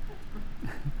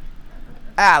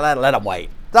 Let him wait.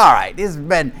 It's all right. He's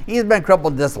been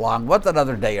crippled this long. What's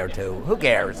another day or two? Who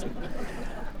cares?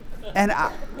 And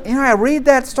I read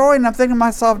that story and I'm thinking to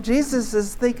myself, Jesus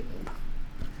is thinking,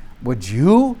 would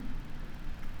you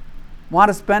want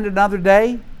to spend another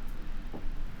day?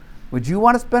 Would you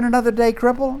want to spend another day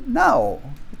crippled? No.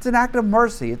 It's an act of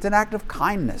mercy. It's an act of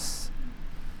kindness.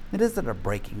 It isn't a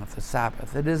breaking of the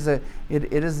Sabbath. It is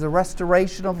the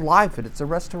restoration of life. It's a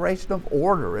restoration of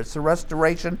order. It's a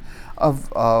restoration of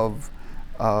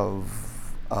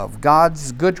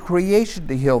God's good creation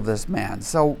to heal this man.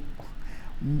 So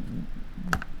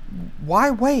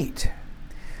why wait?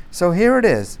 So here it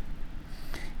is.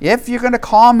 If you're going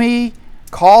to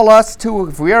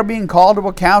if we are being called to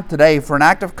account today for an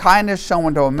act of kindness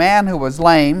shown to a man who was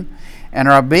lame and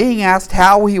are being asked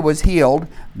how he was healed,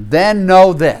 then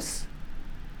know this.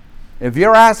 If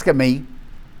you're asking me,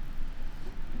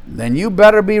 then you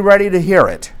better be ready to hear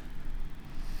it.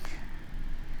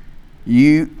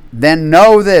 Then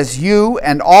know this, you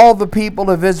and all the people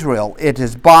of Israel, it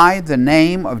is by the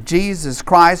name of Jesus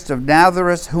Christ of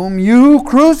Nazareth, whom you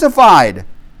crucified,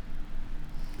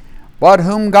 but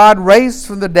whom God raised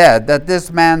from the dead, that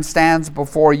this man stands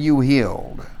before you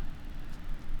healed.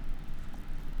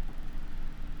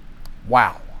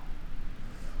 Wow.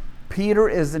 Peter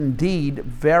is indeed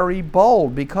very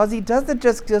bold because he doesn't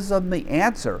just give them the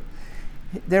answer.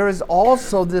 There is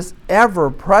also this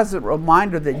ever-present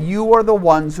reminder that you are the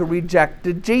ones who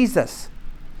rejected Jesus.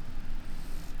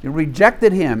 You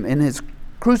rejected him in his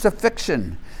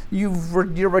crucifixion.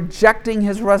 You're rejecting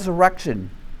his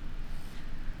resurrection.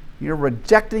 You're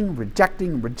rejecting.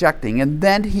 And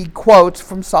then he quotes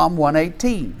from Psalm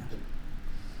 118.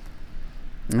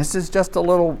 And this is just a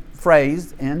little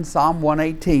phrase in Psalm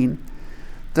 118.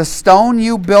 The stone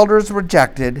you builders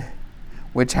rejected,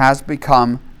 which has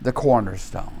become the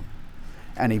cornerstone.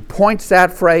 And he points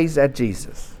that phrase at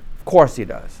Jesus. Of course he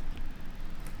does.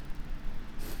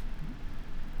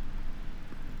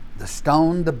 The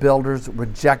stone the builders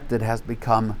rejected has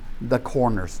become the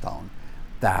cornerstone.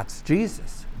 That's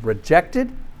Jesus.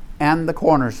 Rejected and the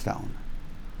cornerstone.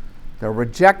 They're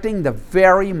rejecting the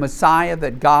very Messiah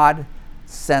that God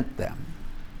sent them.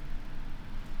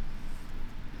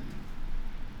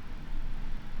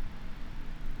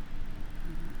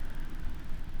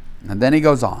 And then he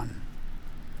goes on.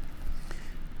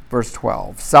 Verse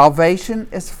 12. Salvation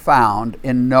is found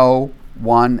in no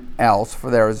one else,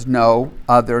 for there is no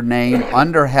other name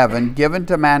under heaven given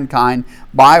to mankind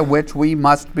by which we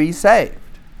must be saved.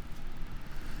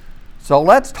 So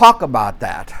let's talk about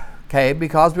that, okay?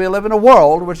 Because we live in a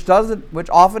world which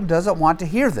often doesn't want to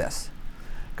hear this,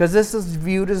 because this is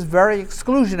viewed as very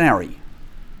exclusionary.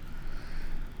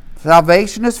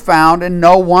 Salvation is found in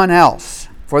no one else,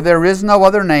 for there is no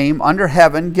other name under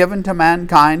heaven given to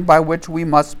mankind by which we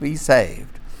must be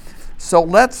saved. So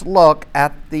let's look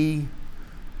at the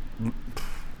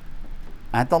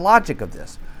logic of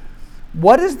this.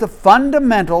 What is the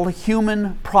fundamental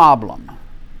human problem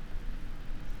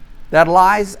that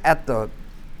lies at the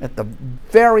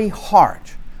very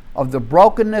heart of the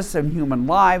brokenness in human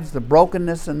lives, the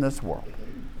brokenness in this world?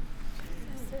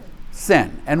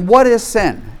 Sin. And what is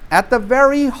sin? At the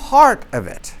very heart of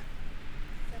it.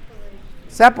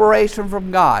 Separation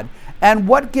from God. And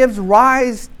what gives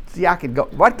rise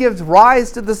what gives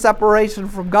rise to the separation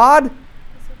from God?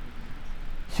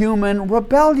 Human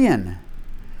rebellion.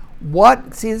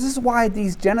 See, this is why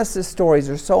these Genesis stories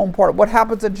are so important. What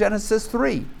happens in Genesis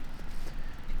 3?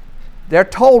 They're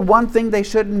told one thing they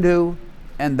shouldn't do,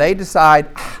 and they decide,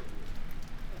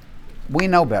 we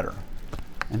know better.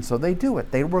 And so they do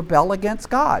it. They rebel against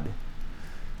God.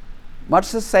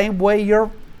 Much the same way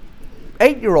your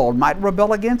 8-year-old might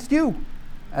rebel against you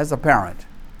as a parent.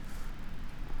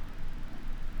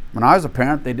 When I was a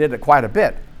parent, they did it quite a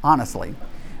bit, honestly.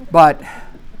 But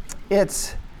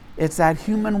it's that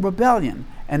human rebellion,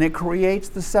 and it creates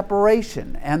the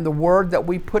separation. And the word that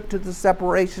we put to the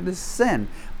separation is sin.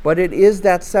 But it is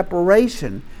that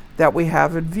separation that we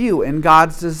have in view. And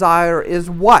God's desire is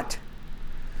what?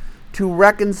 To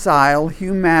reconcile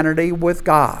humanity with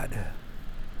God.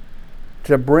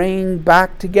 To bring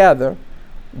back together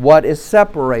what is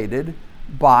separated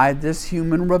by this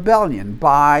human rebellion,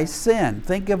 by sin.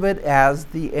 Think of it as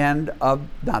the end of,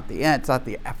 not the end, it's not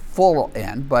the full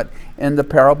end, but in the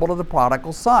parable of the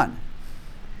prodigal son.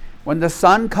 When the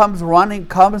son comes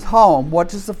home, what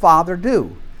does the father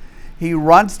do? He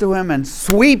runs to him and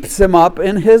sweeps him up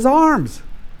in his arms.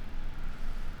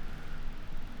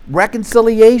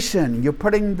 Reconciliation. You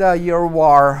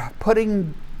are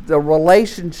putting the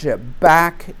relationship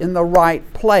back in the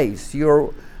right place.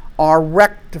 You are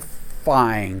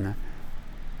rectifying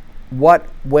what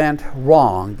went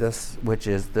wrong, which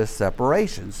is this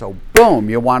separation. So boom,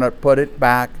 you want to put it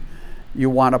back. You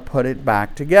want to put it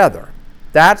back together.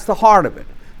 That's the heart of it.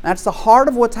 That's the heart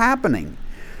of what's happening.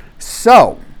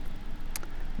 So,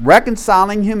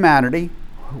 reconciling humanity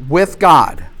with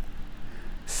God.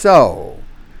 So,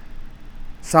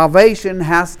 salvation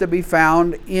has to be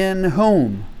found in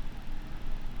whom?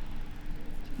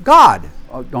 God.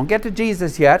 Oh, don't get to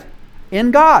Jesus yet. In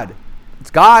God.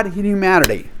 It's God and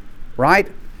humanity,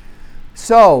 right?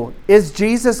 So, is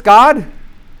Jesus God?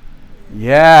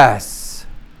 Yes.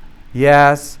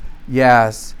 Yes.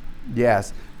 Yes.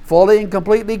 Yes. Fully and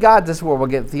completely God. This is where we'll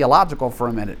get theological for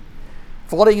a minute.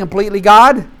 Fully and completely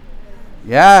God?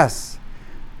 Yes.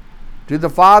 Do the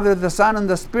Father, the Son, and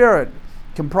the Spirit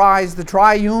comprise the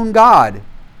triune God?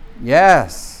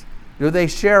 Yes. Do they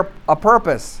share a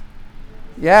purpose?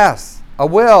 Yes. A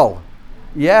will?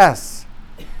 Yes.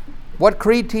 What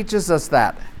creed teaches us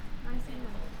that?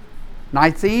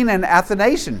 Nicene and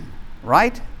Athanasian,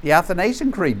 right? The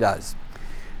Athanasian Creed does.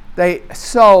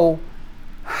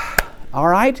 All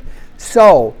right?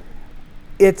 So,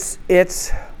 it's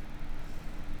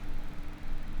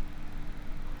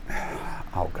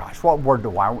oh gosh, what word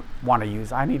do I want to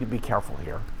use? I need to be careful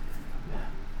here.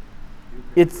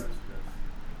 It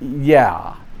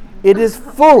is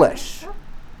foolish.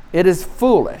 It is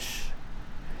foolish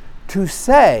to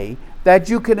say that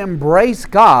you can embrace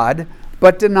God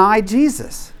but deny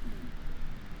Jesus.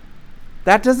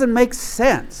 That doesn't make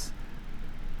sense.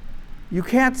 You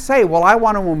can't say, well, I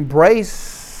want to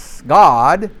embrace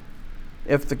God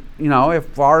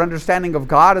if our understanding of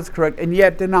God is correct, and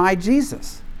yet deny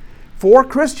Jesus. For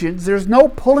Christians, there's no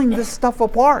pulling this stuff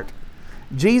apart.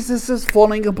 Jesus is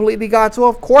fully and completely God. So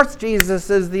of course Jesus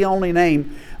is the only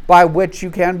name by which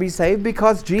you can be saved,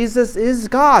 because Jesus is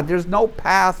God. There's no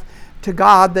path to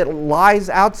God that lies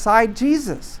outside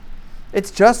Jesus. It's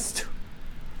just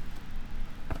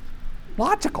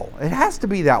logical. It has to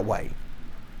be that way.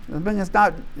 I mean, it's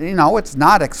not, it's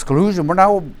not exclusion. We're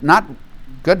not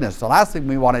goodness. The last thing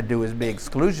we want to do is be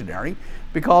exclusionary,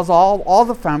 because all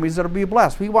the families that will be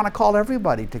blessed. We want to call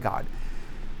everybody to God.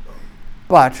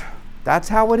 But that's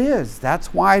how it is.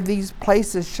 That's why these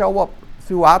places show up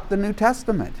throughout the New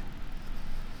Testament.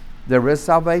 There is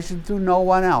salvation through no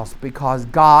one else, because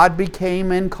God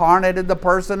became incarnate in the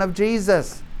person of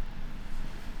Jesus.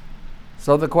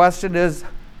 So the question is,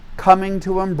 coming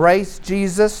to embrace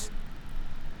Jesus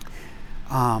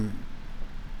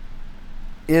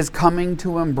is coming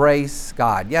to embrace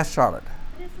God. Yes, Charlotte?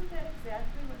 Isn't that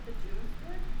exactly what the Jews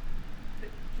did?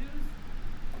 The Jews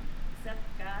accept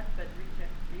God but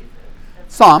reject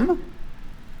Jesus. Some.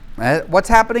 What's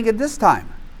happening at this time?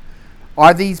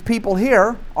 Are these people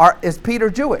here, is Peter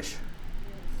Jewish?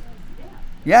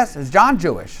 Yes. Is John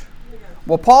Jewish?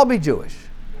 Will Paul be Jewish?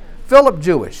 Philip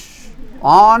Jewish?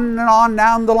 On and on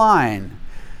down the line.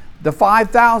 The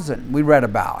 5,000 we read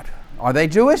about, are they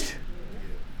Jewish?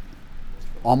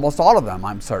 Almost all of them,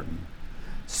 I'm certain.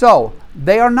 So,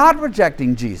 they are not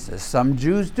rejecting Jesus. Some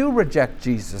Jews do reject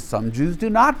Jesus. Some Jews do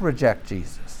not reject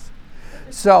Jesus.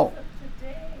 So,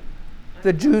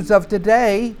 the Jews of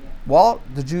today,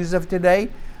 the Jews of today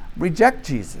reject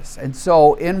Jesus. And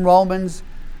so, in Romans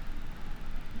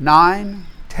 9,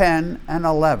 10, and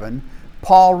 11,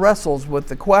 Paul wrestles with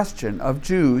the question of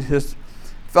Jews, his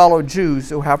fellow Jews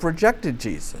who have rejected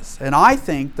Jesus. And I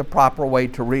think the proper way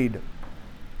to read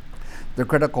the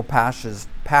critical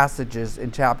passages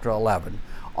in chapter 11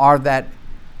 are that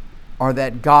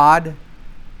God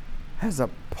has a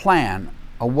plan,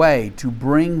 a way to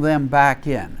bring them back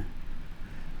in.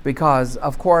 Because,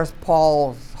 of course,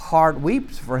 Paul's heart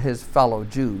weeps for his fellow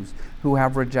Jews who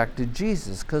have rejected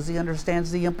Jesus, because he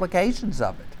understands the implications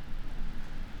of it.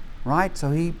 Right?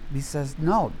 So he says,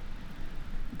 no,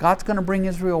 God's going to bring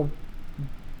Israel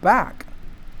back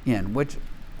in, which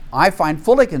I find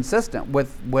fully consistent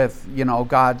with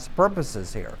God's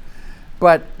purposes here.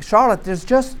 But Charlotte, there's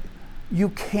just, you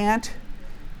can't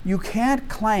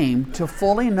claim to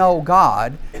fully know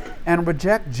God and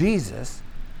reject Jesus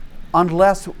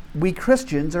unless we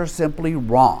Christians are simply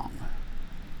wrong.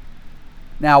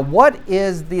 Now, what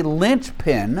is the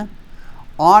linchpin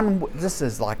on, this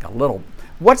is like a little,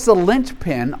 what's the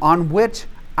linchpin on which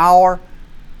our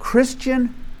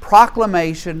Christian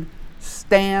proclamation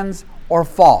stands or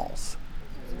falls?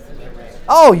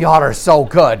 Oh, y'all are so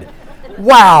good.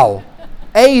 Wow.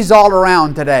 A's all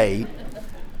around today.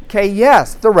 Okay,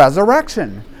 yes, the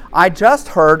resurrection. I just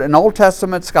heard an Old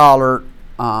Testament scholar,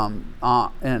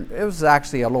 and it was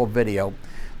actually a little video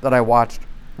that I watched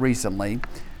recently,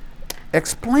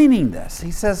 explaining this.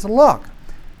 He says, look,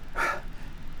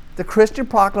 the Christian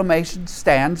proclamation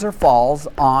stands or falls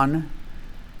on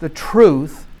the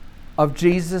truth of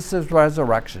Jesus'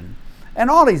 resurrection. And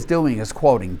all he's doing is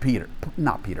quoting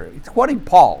he's quoting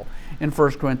Paul in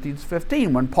 1 Corinthians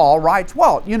 15 when Paul writes,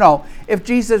 well, if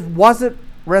Jesus wasn't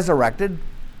resurrected,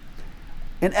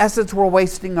 in essence, we're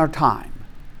wasting our time.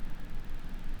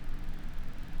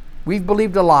 We've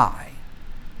believed a lie.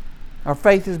 Our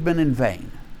faith has been in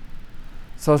vain.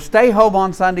 So stay home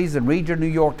on Sundays and read your New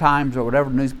York Times or whatever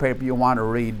newspaper you want to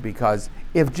read, because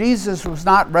if Jesus was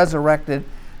not resurrected,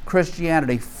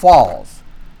 Christianity falls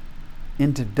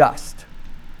into dust.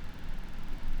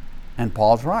 And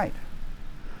Paul's right.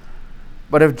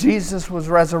 But if Jesus was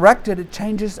resurrected, it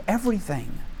changes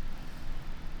everything.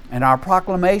 And our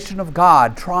proclamation of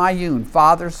God, triune,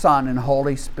 Father, Son, and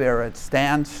Holy Spirit,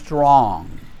 stands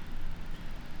strong,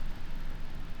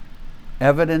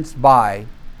 evidenced by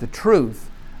the truth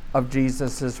of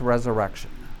Jesus' resurrection.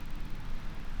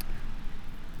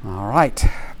 All right.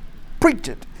 Preach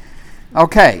it.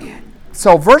 Okay.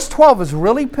 So verse 12 is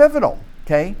really pivotal.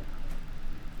 Okay.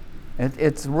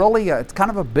 It's really, it's kind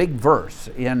of a big verse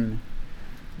in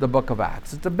the book of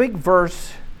Acts. It's a big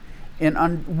verse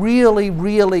in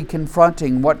really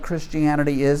confronting what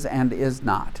Christianity is and is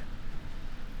not.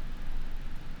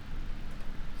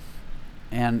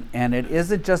 And it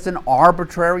isn't just an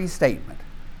arbitrary statement.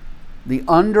 The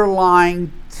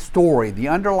underlying story, the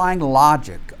underlying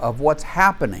logic of what's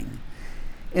happening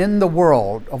in the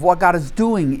world, of what God is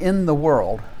doing in the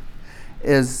world,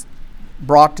 is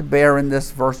brought to bear in this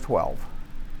verse 12.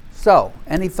 So,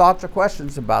 any thoughts or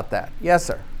questions about that? Yes,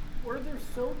 sir. Were there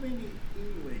so many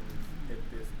healings at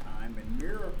this time and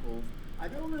miracles? I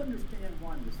don't understand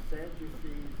why the Sadducees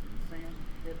and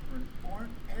Sanhedrin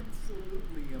aren't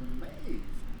absolutely amazed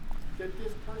that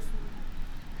this person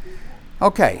is that.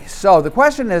 Okay, so the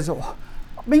question is,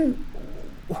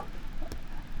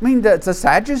 the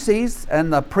Sadducees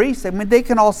and the priests, they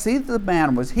can all see that the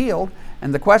man was healed.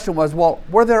 And the question was, well,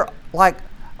 were there like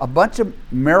a bunch of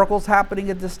miracles happening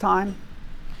at this time,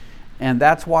 and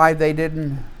that's why they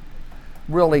didn't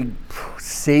really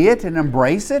see it and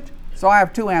embrace it? So I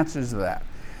have two answers to that.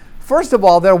 First of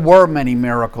all, there were many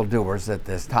miracle doers at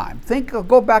this time.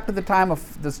 Go back to the time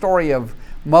of the story of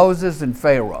Moses and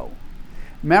Pharaoh.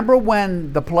 Remember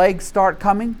when the plagues start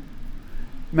coming?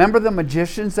 Remember the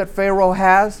magicians that Pharaoh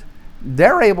has?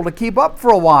 They're able to keep up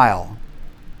for a while,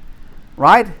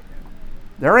 right?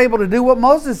 They're able to do what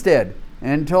Moses did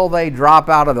until they drop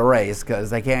out of the race because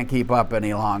they can't keep up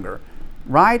any longer,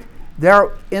 right?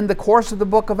 There, in the course of the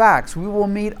book of Acts, we will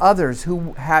meet others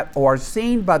who are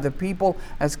seen by the people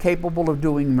as capable of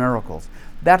doing miracles.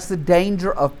 That's the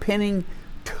danger of pinning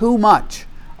too much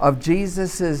of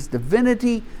Jesus'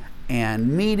 divinity and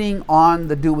meaning on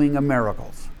the doing of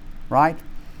miracles, right?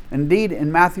 Indeed,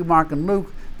 in Matthew, Mark, and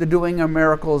Luke, the doing of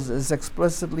miracles is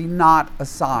explicitly not a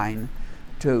sign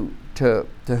to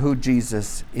who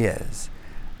Jesus is.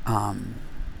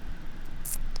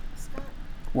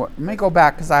 Let me go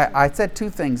back because I said two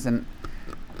things and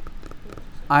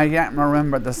I can't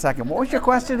remember the second. What was your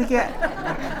question again?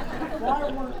 Why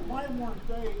weren't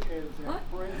they as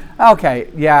impressed? Okay,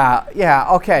 yeah,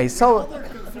 okay. All So they're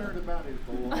concerned about is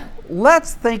the law.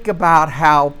 let's think about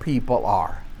how people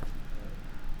are.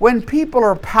 When people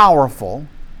are powerful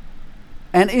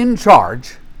and in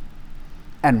charge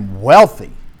and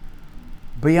wealthy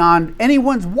beyond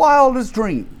anyone's wildest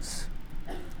dreams,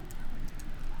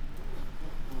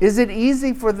 is it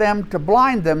easy for them to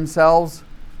blind themselves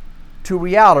to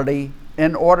reality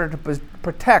in order to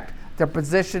protect their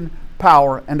position,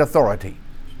 power, and authority?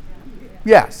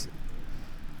 Yes.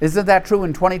 Isn't that true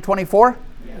in 2024?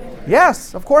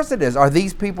 Yes, of course it is. Are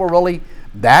these people really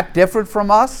that different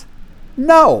from us?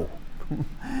 No.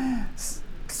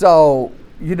 So,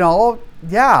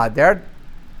 yeah,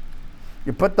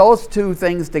 you put those two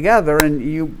things together and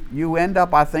you end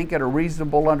up, I think, at a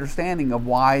reasonable understanding of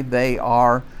why they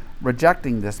are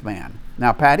rejecting this man.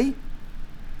 Now, Patty?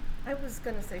 I was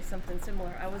going to say something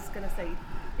similar. I was going to say,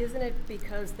 isn't it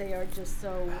because they are just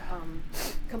so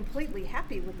completely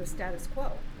happy with the status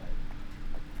quo?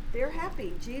 They're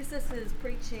happy. Jesus is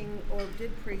preaching, or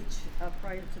did preach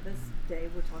prior to this day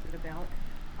we're talking about,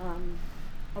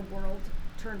 a world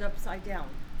turned upside down.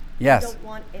 Yes. They don't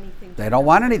want anything. They don't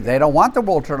want any. They don't want the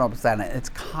world turned upside down.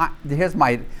 Here's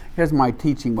my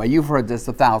teaching way. You've heard this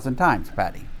 1,000 times,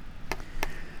 Patty.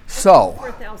 So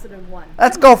For 1,001.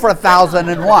 let's go for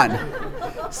 1,001.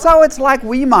 So it's like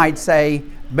we might say,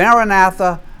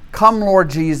 Maranatha, come Lord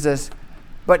Jesus,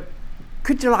 but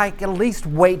could you at least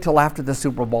wait till after the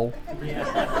Super Bowl?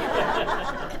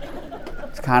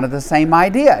 It's kind of the same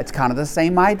idea.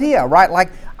 Right?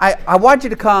 Like, I want you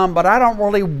to come, but I don't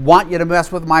really want you to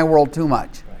mess with my world too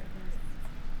much.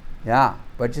 Yeah,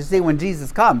 but you see, when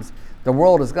Jesus comes, the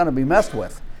world is going to be messed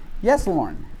with. Yes,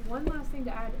 Lauren? One last thing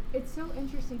to add. It's so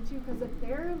interesting, too, because if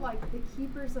they're the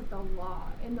keepers of the law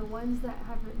and the ones that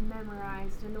have it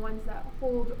memorized and the ones that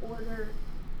hold order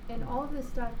and all of this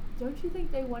stuff, don't you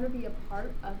think they want to be a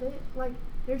part of it?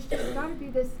 There's just got to be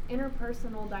this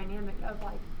interpersonal dynamic of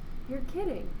you're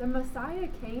kidding. The Messiah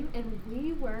came and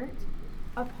we weren't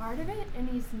a part of it, and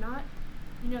he's not,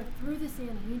 through the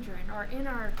Sanhedrin or in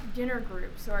our dinner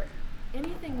groups or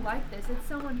anything like this. It's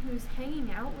someone who's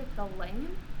hanging out with the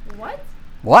lame. What?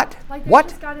 What? There's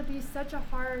just got to be such a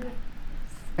hard.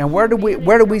 And where do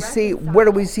we see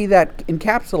that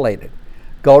encapsulated?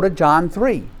 Go to John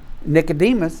 3.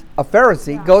 Nicodemus, a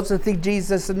Pharisee, goes to see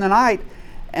Jesus in the night,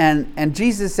 and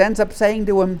Jesus ends up saying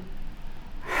to him,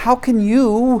 "How can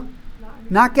you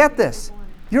not get this?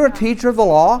 You're a teacher of the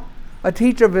law, a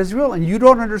teacher of Israel, and you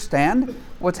don't understand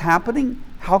what's happening?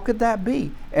 How could that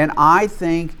be?" And I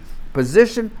think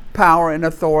position, power, and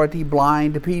authority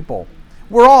blind people.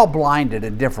 We're all blinded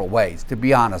in different ways, to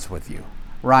be honest with you,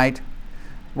 right?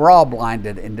 We're all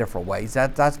blinded in different ways.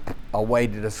 That's a way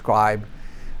to describe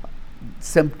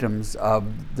symptoms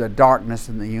of the darkness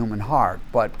in the human heart.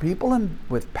 But people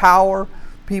with power,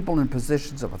 people in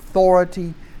positions of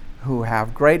authority, who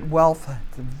have great wealth,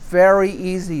 it's very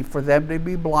easy for them to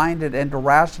be blinded and to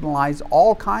rationalize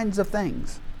all kinds of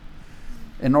things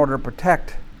in order to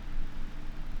protect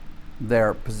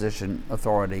their position,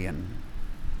 authority, and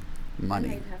money.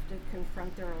 And they'd have to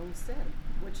confront their own sin,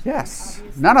 which Yes,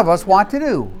 obviously none of us want to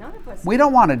do. None of us We do.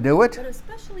 don't want to do But it.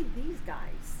 especially these guys.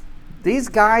 These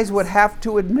guys would have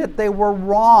to admit they were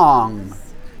wrong,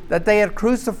 that they had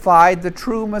crucified the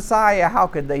true Messiah. How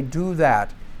could they do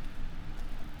that?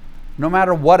 No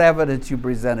matter what evidence you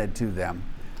presented to them.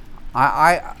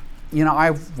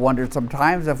 I've wondered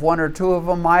sometimes if one or two of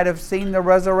them might have seen the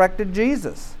resurrected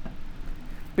Jesus.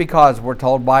 Because we're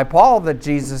told by Paul that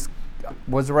Jesus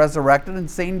was resurrected and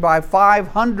seen by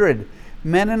 500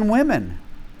 men and women.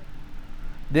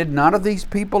 Did none of these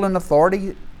people in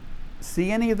authority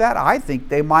see any of that? I think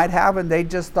they might have, and they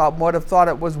just would have thought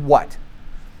it was what?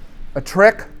 A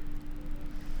trick?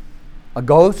 A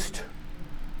ghost?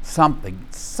 Something.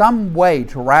 Some way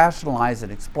to rationalize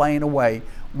and explain away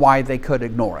why they could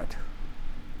ignore it.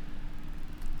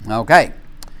 Okay.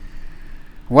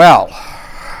 Well,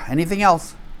 anything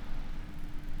else?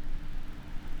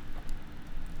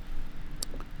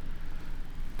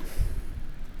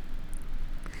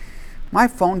 My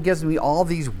phone gives me all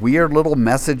these weird little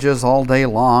messages all day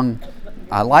long.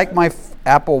 I like my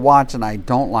Apple Watch and I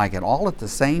don't like it, all at the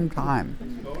same time.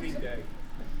 Voting day.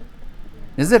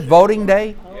 Is it voting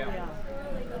day? Yeah.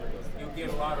 You'll get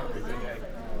a lot of it today.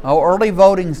 Oh, early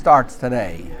voting starts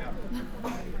today.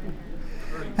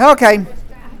 Okay.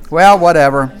 Well,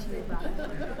 whatever.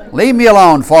 Leave me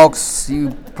alone, folks,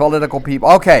 you political people.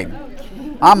 Okay.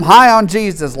 I'm high on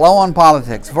Jesus, low on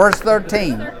politics. Verse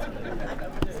 13.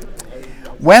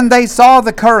 When they saw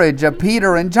the courage of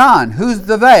Peter and John, who's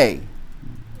the they?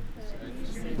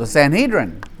 The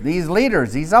Sanhedrin, these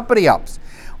leaders, these uppity-ups.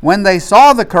 When they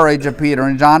saw the courage of Peter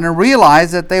and John and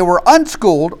realized that they were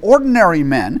unschooled, ordinary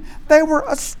men, they were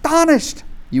astonished.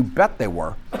 You bet they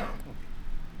were.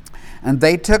 And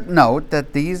they took note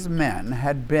that these men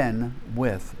had been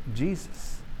with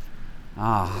Jesus.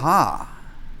 Aha.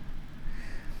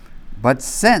 But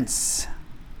since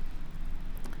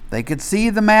they could see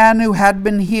the man who had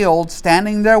been healed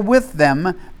standing there with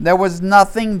them, there was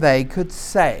nothing they could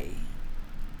say.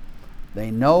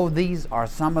 They know these are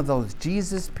some of those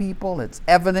Jesus people. It's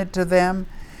evident to them.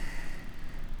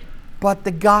 But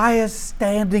the guy is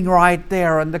standing right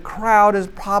there, and the crowd is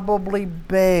probably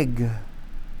big.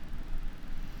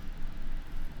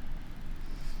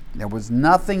 There was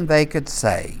nothing they could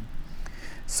say.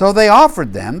 So they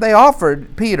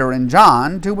offered Peter and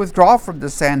John to withdraw from the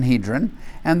Sanhedrin,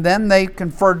 and then they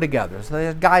conferred together. So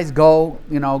the guys go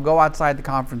outside the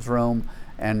conference room,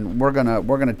 and we're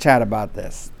gonna chat about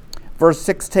this. Verse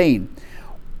 16.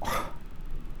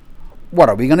 What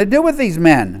are we going to do with these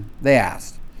men? They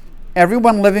asked.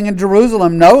 Everyone living in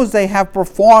Jerusalem knows they have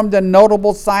performed a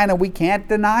notable sign, and we can't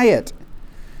deny it.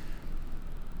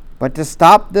 But to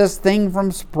stop this thing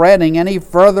from spreading any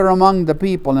further among the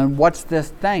people, and what's this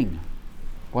thing?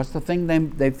 What's the thing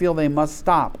they feel they must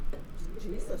stop?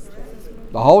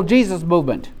 The whole Jesus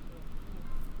movement.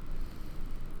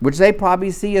 Which they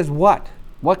probably see as what?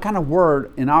 What kind of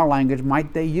word in our language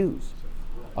might they use?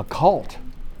 A cult.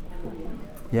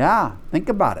 Yeah, think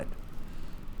about it.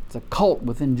 It's a cult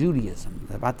within Judaism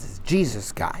about this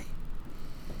Jesus guy.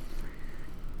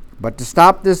 But to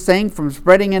stop this thing from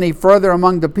spreading any further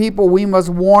among the people, we must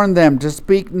warn them to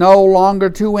speak no longer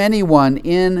to anyone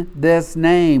in this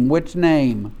name. Which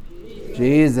name?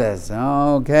 Jesus.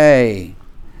 Okay.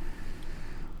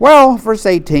 Well, verse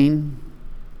 18.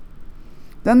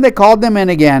 Then they called them in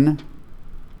again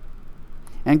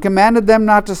and commanded them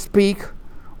not to speak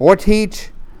or teach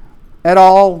at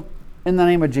all in the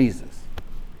name of Jesus.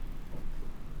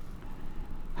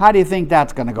 How do you think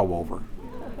that's going to go over?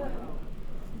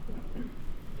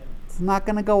 It's not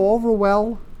going to go over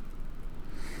well.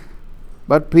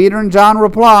 But Peter and John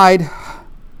replied,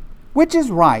 which is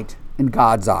right in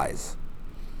God's eyes?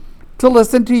 To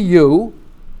listen to you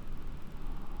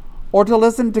or to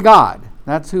listen to God?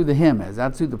 That's who the him is.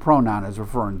 That's who the pronoun is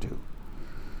referring to.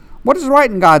 What is right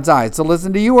in God's eyes? To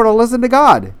listen to you or to listen to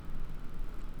God?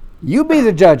 You be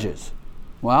the judges.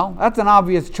 Well, that's an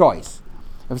obvious choice.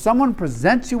 If someone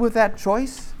presents you with that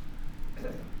choice,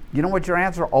 you know what your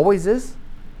answer always is?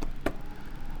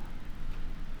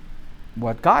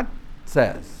 What God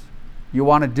says. You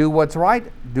want to do what's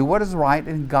right? Do what is right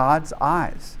in God's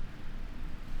eyes.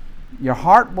 Your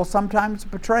heart will sometimes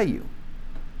betray you.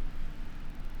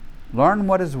 Learn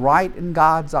what is right in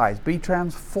God's eyes. Be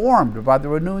transformed by the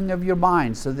renewing of your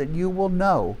mind so that you will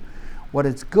know what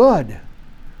is good,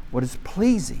 what is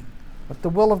pleasing, what the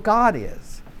will of God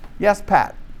is. Yes,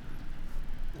 Pat?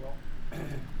 Well,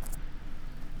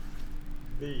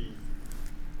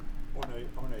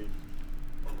 on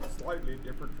a slightly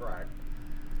different track,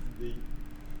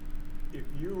 if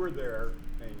you were there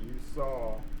and you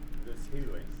saw this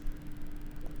healing,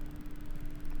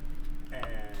 and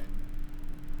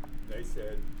they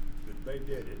said that they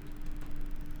did it,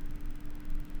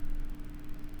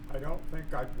 I don't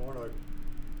think I'd want to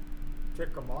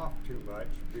tick them off too much,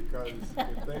 because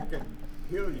if they can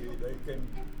heal you, they can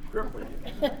cripple you.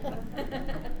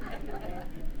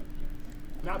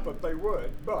 Not that they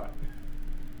would, but.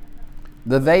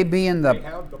 The they being They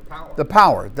have the power. the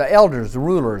power, the elders, the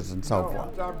rulers, and so No, forth.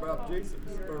 I'm talking about Jesus.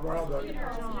 Or well,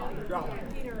 John.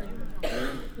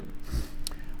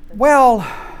 Well,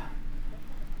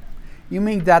 you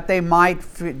mean that they might,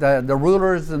 the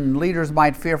rulers and leaders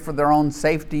might fear for their own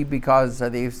safety because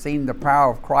they've seen the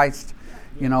power of Christ,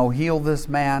 heal this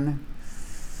man?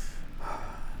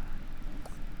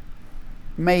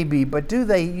 Maybe, but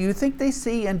you think they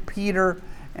see in Peter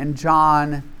and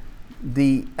John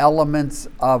the elements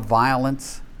of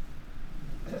violence?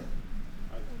 I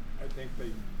think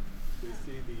they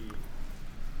see the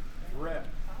threat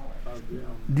of them.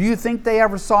 Do you think they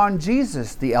ever saw in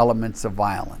Jesus the elements of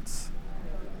violence?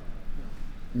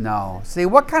 No. See,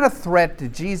 what kind of threat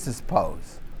did Jesus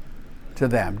pose to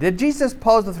them? Did Jesus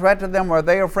pose a threat to them? Were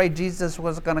they afraid Jesus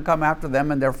was going to come after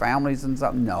them and their families and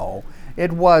something? No.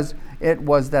 It was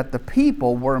that the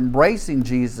people were embracing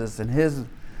Jesus in his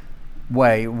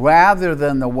way rather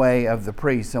than the way of the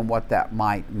priests and what that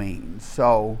might mean.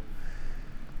 So,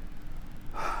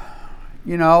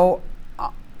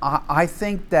 I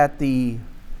think that the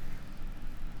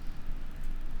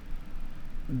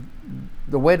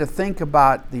way to think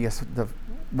about the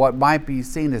what might be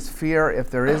seen as fear, if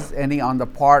there is any on the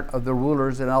part of the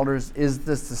rulers and elders, is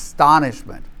this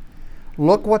astonishment.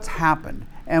 Look what's happened.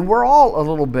 And we're all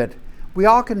we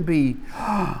all can be,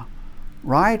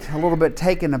 right? A little bit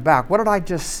taken aback. What did I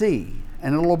just see?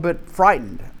 And a little bit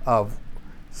frightened of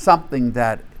something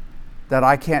that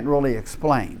I can't really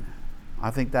explain.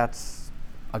 I think that's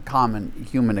a common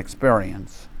human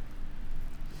experience.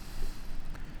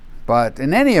 But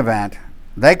in any event,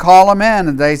 they call him in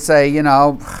and they say,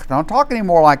 don't talk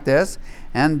anymore like this.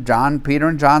 And Peter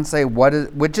and John say,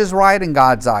 which is right in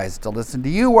God's eyes, to listen to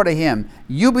you or to him?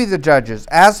 You be the judges.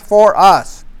 As for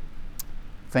us,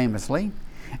 famously,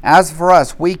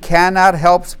 we cannot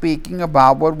help speaking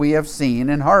about what we have seen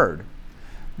and heard.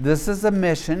 This is a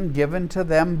mission given to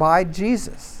them by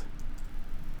Jesus,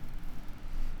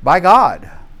 by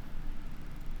God.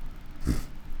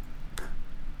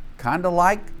 Kind of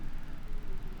like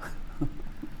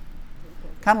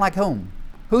whom?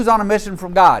 Who's on a mission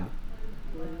from God?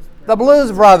 The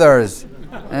Blues Brothers.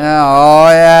 Yeah, oh,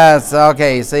 yes.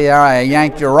 Okay, see, all right, I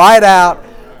yanked you right out.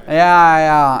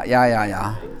 Yeah.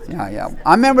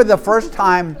 I remember the first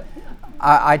time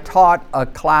I taught a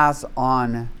class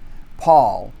on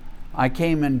Paul. I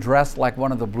came in dressed like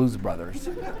one of the Blues Brothers.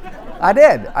 I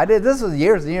did. This was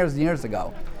years and years and years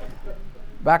ago.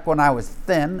 Back when I was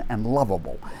thin and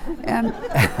lovable. And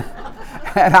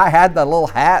and I had the little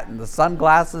hat and the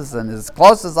sunglasses and as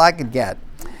close as I could get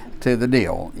to the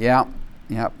deal. Yep.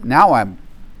 Now I'm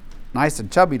nice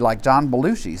and chubby like John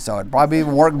Belushi, so it'd probably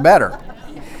even work better.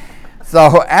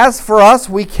 So as for us,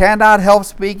 we cannot help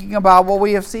speaking about what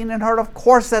we have seen and heard. Of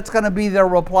course, that's going to be their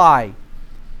reply.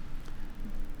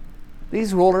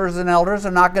 These rulers and elders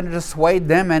are not going to dissuade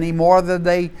them any more than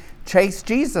they chase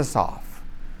Jesus off.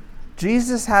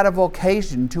 Jesus had a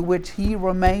vocation to which he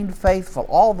remained faithful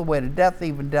all the way to death,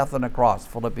 even death on the cross,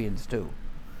 Philippians 2.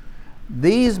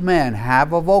 These men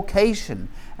have a vocation,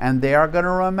 and they are going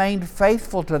to remain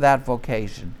faithful to that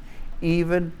vocation,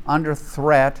 even under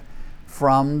threat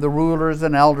from the rulers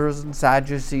and elders and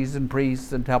Sadducees and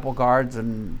priests and temple guards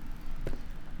and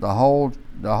the whole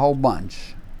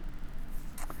bunch.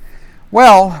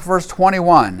 Well, verse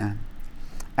 21,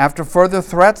 after further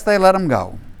threats, they let him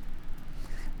go.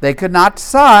 They could not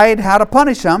decide how to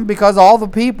punish him because all the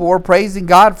people were praising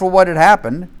God for what had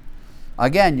happened.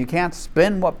 Again, you can't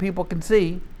spin what people can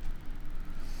see.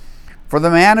 For the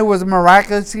man who was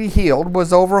miraculously healed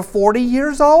was over 40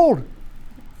 years old.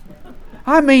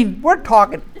 I mean, we're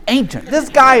talking ancient. This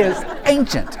guy is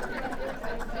ancient.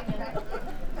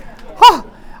 Huh,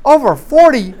 over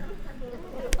 40.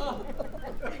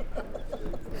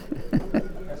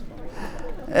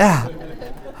 Yeah,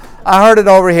 I heard it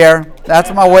over here.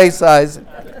 That's my waist size.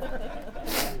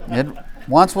 It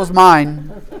once was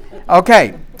mine.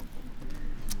 Okay.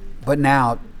 But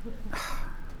now,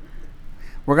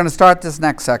 we're going to start this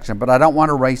next section, but I don't want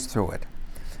to race through it.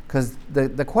 Because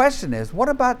the question is, what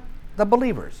about the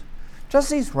believers? Just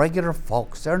these regular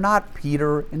folks. They're not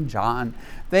Peter and John.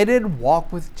 They didn't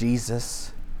walk with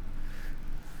Jesus.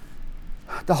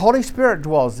 The Holy Spirit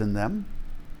dwells in them.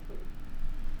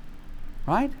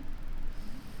 Right?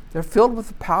 They're filled with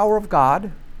the power of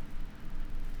God.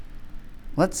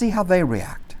 Let's see how they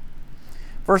react.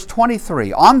 Verse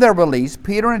 23, on their release,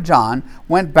 Peter and John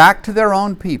went back to their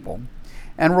own people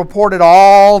and reported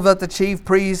all that the chief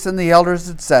priests and the elders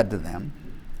had said to them.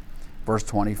 Verse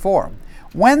 24,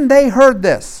 when they heard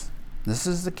this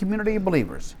is the community of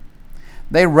believers,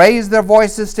 they raised their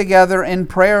voices together in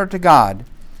prayer to God.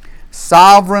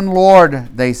 Sovereign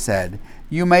Lord, they said,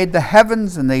 you made the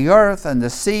heavens and the earth and the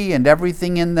sea and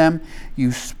everything in them.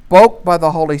 You spoke by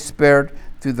the Holy Spirit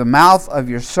through the mouth of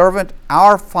your servant,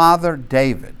 our father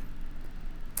David.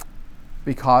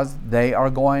 Because they are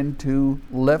going to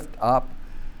lift up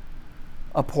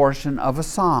a portion of a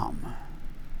psalm,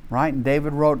 right? And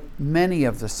David wrote many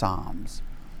of the psalms.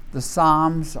 The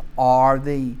psalms are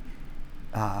the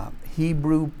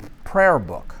Hebrew prayer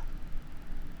book.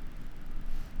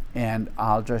 And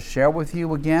I'll just share with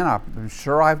you again, I'm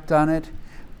sure I've done it.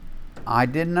 I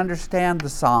didn't understand the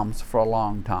Psalms for a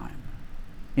long time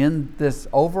in this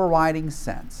overriding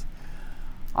sense.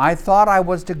 I thought I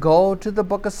was to go to the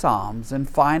book of Psalms and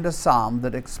find a psalm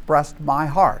that expressed my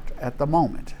heart at the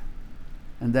moment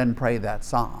and then pray that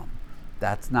psalm.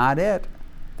 That's not it.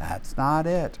 That's not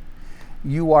it.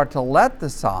 You are to let the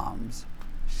Psalms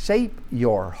shape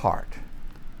your heart.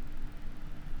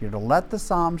 You're to let the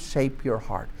Psalms shape your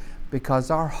heart,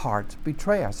 because our hearts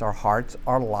betray us. Our hearts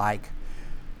are like,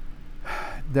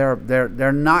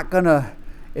 they're not gonna,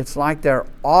 it's like they're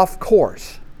off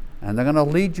course, and they're gonna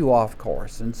lead you off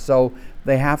course. And so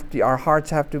our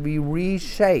hearts have to be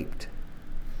reshaped.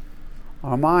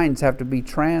 Our minds have to be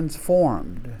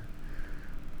transformed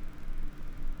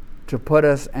to put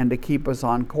us and to keep us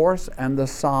on course, and the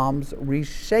Psalms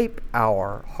reshape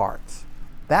our hearts.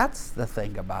 That's the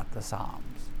thing about the Psalms.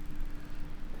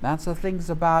 That's the things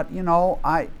about,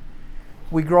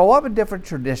 we grow up in different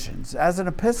traditions. As an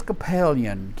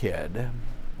Episcopalian kid,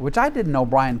 which I didn't know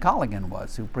Brian Colligan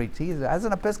was, who preached, as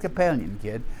an Episcopalian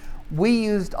kid, we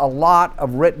used a lot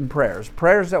of written prayers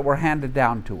that were handed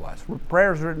down to us,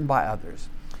 prayers written by others.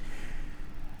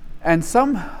 And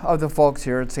some of the folks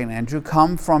here at St. Andrew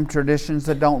come from traditions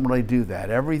that don't really do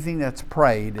that. Everything that's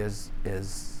prayed is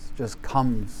just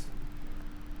comes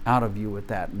out of you at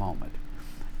that moment.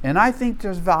 And I think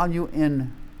there's value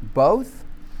in both,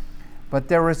 but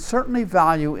there is certainly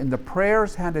value in the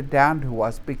prayers handed down to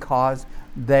us because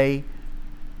they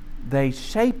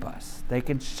shape us. They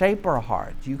can shape our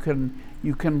hearts. You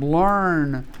can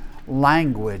learn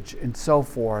language and so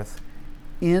forth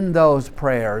in those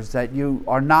prayers that you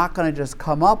are not going to just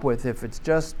come up with if it's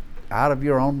just out of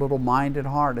your own little mind and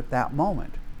heart at that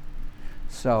moment.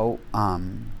 So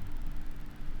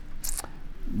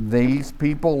these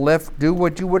people do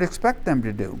what you would expect them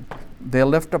to do. They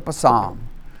lift up a psalm.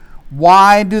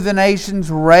 Why do the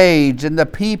nations rage and the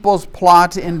peoples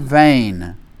plot in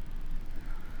vain?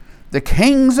 The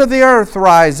kings of the earth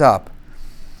rise up,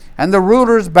 and the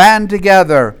rulers band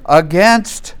together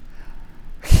against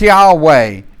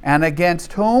Yahweh. And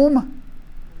against whom?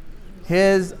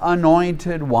 His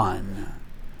anointed one.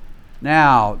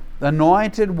 Now, the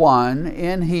anointed one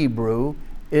in Hebrew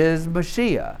is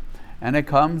Mashiach, and it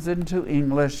comes into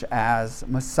English as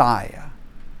Messiah.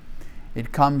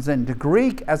 It comes into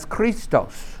Greek as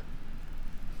Christos.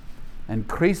 And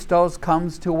Christos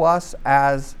comes to us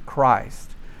as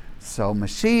Christ. So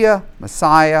Mashiach,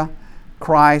 Messiah,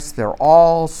 Christ, they're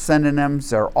all synonyms.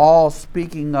 They're all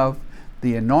speaking of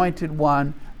the anointed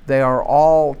one. They are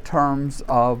all terms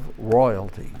of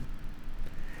royalty.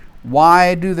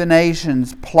 Why do the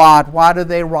nations plot? Why do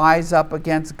they rise up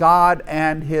against God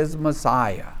and His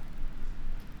Messiah?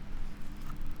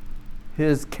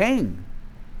 His King.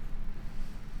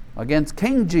 Against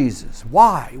King Jesus.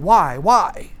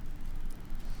 Why?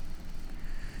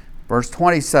 Verse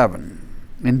 27.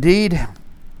 Indeed,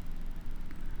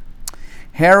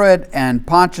 Herod and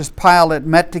Pontius Pilate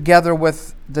met together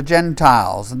with the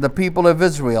Gentiles and the people of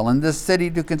Israel in this city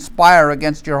to conspire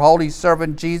against your holy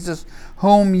servant Jesus,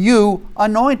 whom you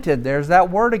anointed. There's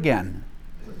that word again.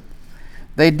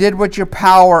 They did what your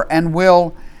power and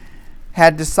will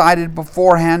had decided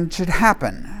beforehand should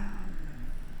happen.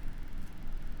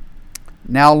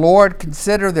 Now, Lord,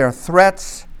 consider their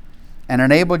threats and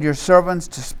enable your servants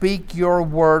to speak your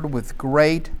word with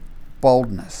great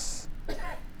boldness.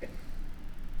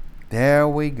 There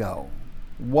we go.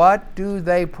 What do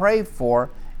they pray for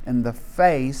in the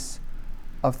face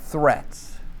of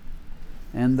threats?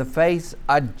 In the face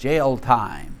of jail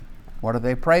time? What do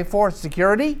they pray for?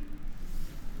 Security?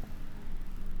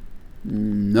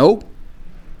 Nope.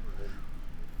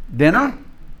 Dinner?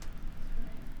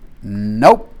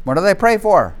 Nope. What do they pray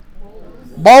for?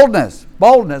 Boldness.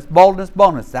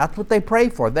 Boldness. That's what they pray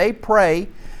for. They pray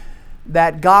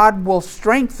that God will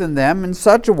strengthen them in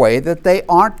such a way that they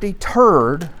aren't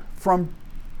deterred from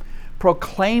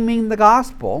proclaiming the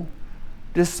gospel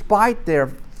despite their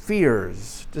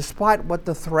fears, despite what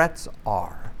the threats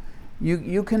are.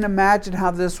 You can imagine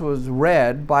how this was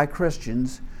read by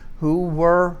Christians who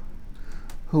were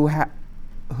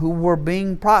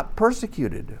being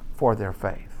persecuted for their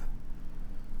faith.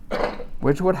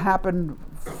 which would happen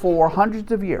for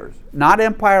hundreds of years, not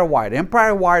empire-wide.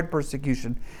 Empire-wide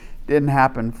persecution didn't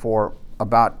happen for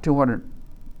about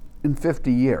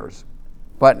 250 years.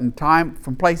 But in time,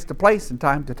 from place to place, and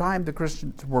time to time, the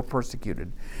Christians were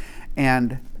persecuted.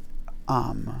 And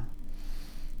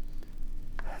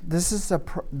this is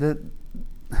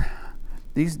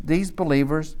these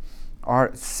believers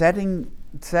are setting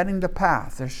the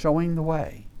path. They're showing the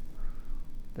way.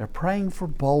 They're praying for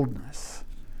boldness.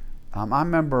 I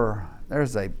remember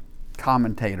there's a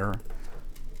commentator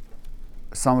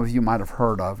some of you might have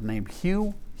heard of named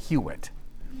Hugh Hewitt.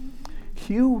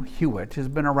 Hugh Hewitt has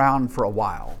been around for a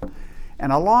while.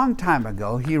 And a long time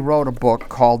ago, he wrote a book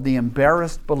called The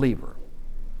Embarrassed Believer.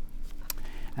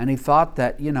 And he thought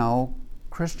that,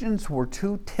 Christians were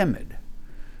too timid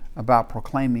about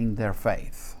proclaiming their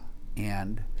faith.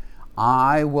 And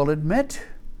I will admit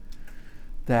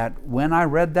that when I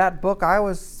read that book, I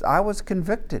was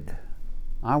convicted.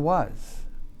 I was.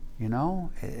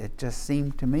 It just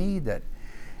seemed to me that,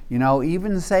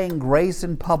 even saying grace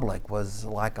in public was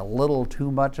like a little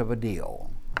too much of a deal.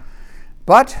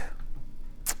 But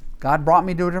God brought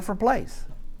me to a different place.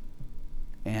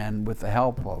 And with the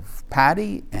help of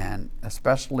Patty, and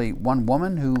especially one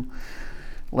woman who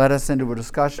led us into a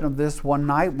discussion of this one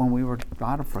night when we were,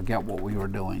 I don't forget what we were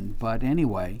doing. But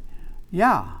anyway,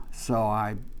 so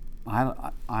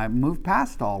I moved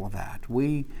past all of that.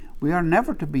 We are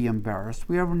never to be embarrassed.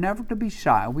 We are never to be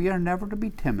shy. We are never to be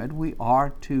timid. We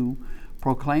are to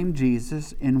proclaim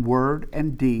Jesus in word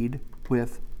and deed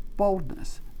with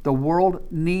boldness. The world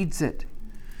needs it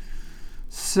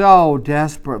so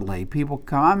desperately. People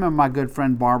come. I remember my good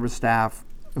friend Barbara Staff,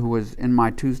 who was in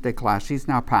my Tuesday class. She's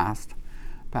now passed,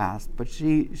 but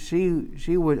she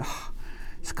would,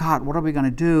 Scott, what are we going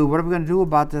to do? What are we going to do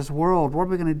about this world? What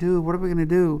are we going to do? What are we going to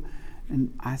do?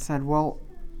 And I said, well,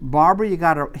 Barbara, you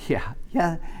got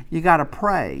to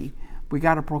pray. We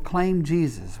got to proclaim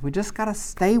Jesus. We just got to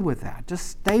stay with that. Just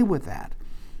stay with that.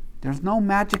 There's no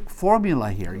magic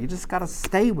formula here. You just got to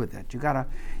stay with it. You got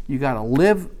to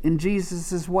live in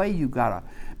Jesus' way. You got to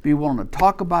be willing to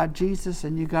talk about Jesus,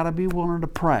 and you got to be willing to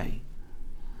pray.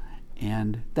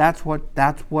 And that's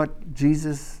what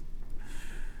Jesus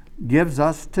gives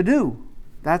us to do.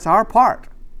 That's our part.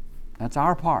 That's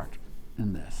our part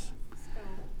in this. Scott,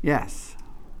 Yes.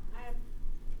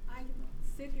 I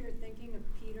sit here thinking of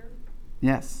Peter,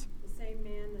 Yes. the same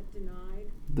man that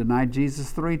Denied Jesus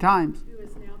 3 times. who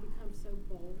has now become so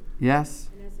bold. Yes.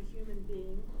 And as a human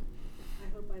being,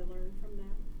 I hope I learned from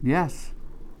that. Yes.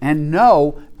 And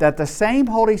know that the same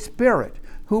Holy Spirit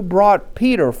who brought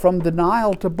Peter from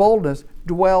denial to boldness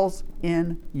dwells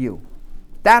in you.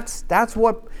 That's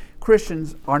what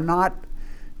Christians are not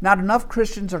enough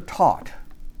Christians are taught.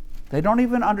 They don't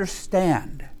even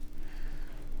understand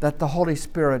that the Holy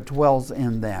Spirit dwells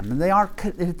in them.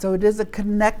 And so it is a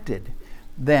connected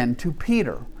then to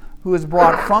Peter, who is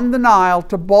brought from denial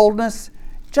to boldness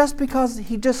just because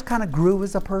he just kind of grew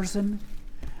as a person.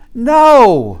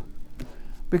 No!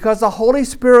 Because the Holy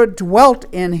Spirit dwelt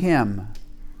in him.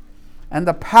 And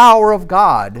the power of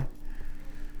God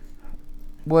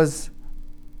was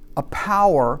a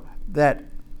power that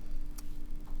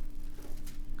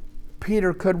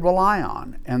Peter could rely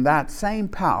on. And that same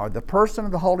power, the person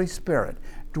of the Holy Spirit,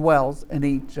 dwells in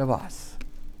each of us.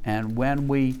 And when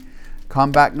we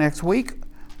come back next week,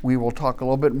 we will talk a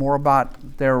little bit more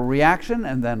about their reaction,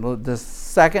 and then the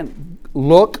second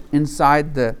look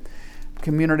inside the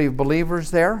community of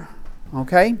believers there.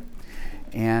 Okay?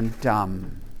 And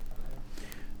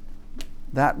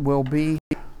that will be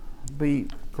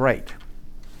great.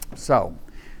 So,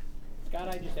 Scott,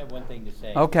 I just have one thing to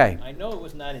say. Okay. I know it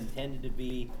was not intended to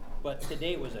be, but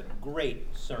today was a great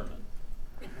sermon.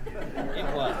 It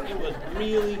was. It was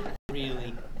really,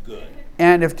 really good.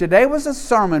 and if today was a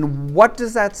sermon, what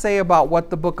does that say about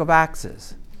what the book of Acts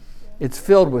is? It's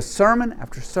filled with sermon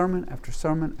after sermon after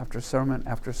sermon after sermon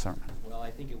after sermon. Well,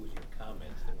 I think it was your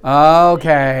comments that were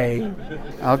Okay.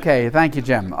 Okay, thank you,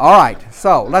 Jim. All right,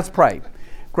 so let's pray.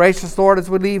 Gracious Lord, as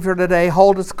we leave here today,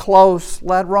 hold us close.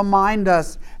 Remind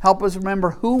us, help us remember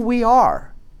who we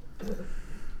are.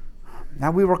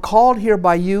 Now, we were called here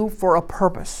by you for a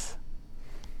purpose,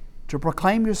 to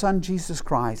proclaim your Son, Jesus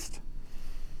Christ,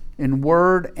 in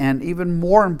word and even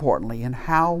more importantly, in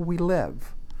how we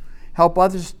live. Help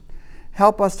us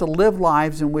to live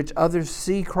lives in which others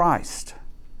see Christ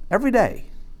every day,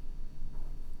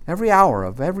 every hour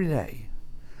of every day.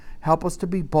 Help us to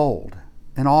be bold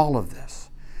in all of this.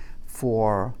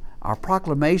 For our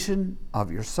proclamation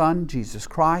of your Son, Jesus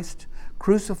Christ,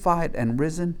 crucified and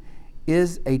risen,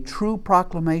 is a true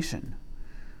proclamation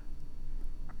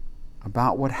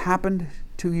about what happened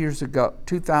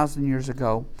 2,000 years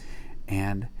ago,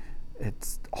 and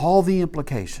it's all the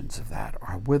implications of that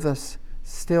are with us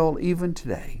still even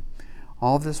today.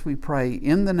 All this we pray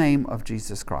in the name of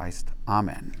Jesus Christ.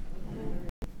 Amen.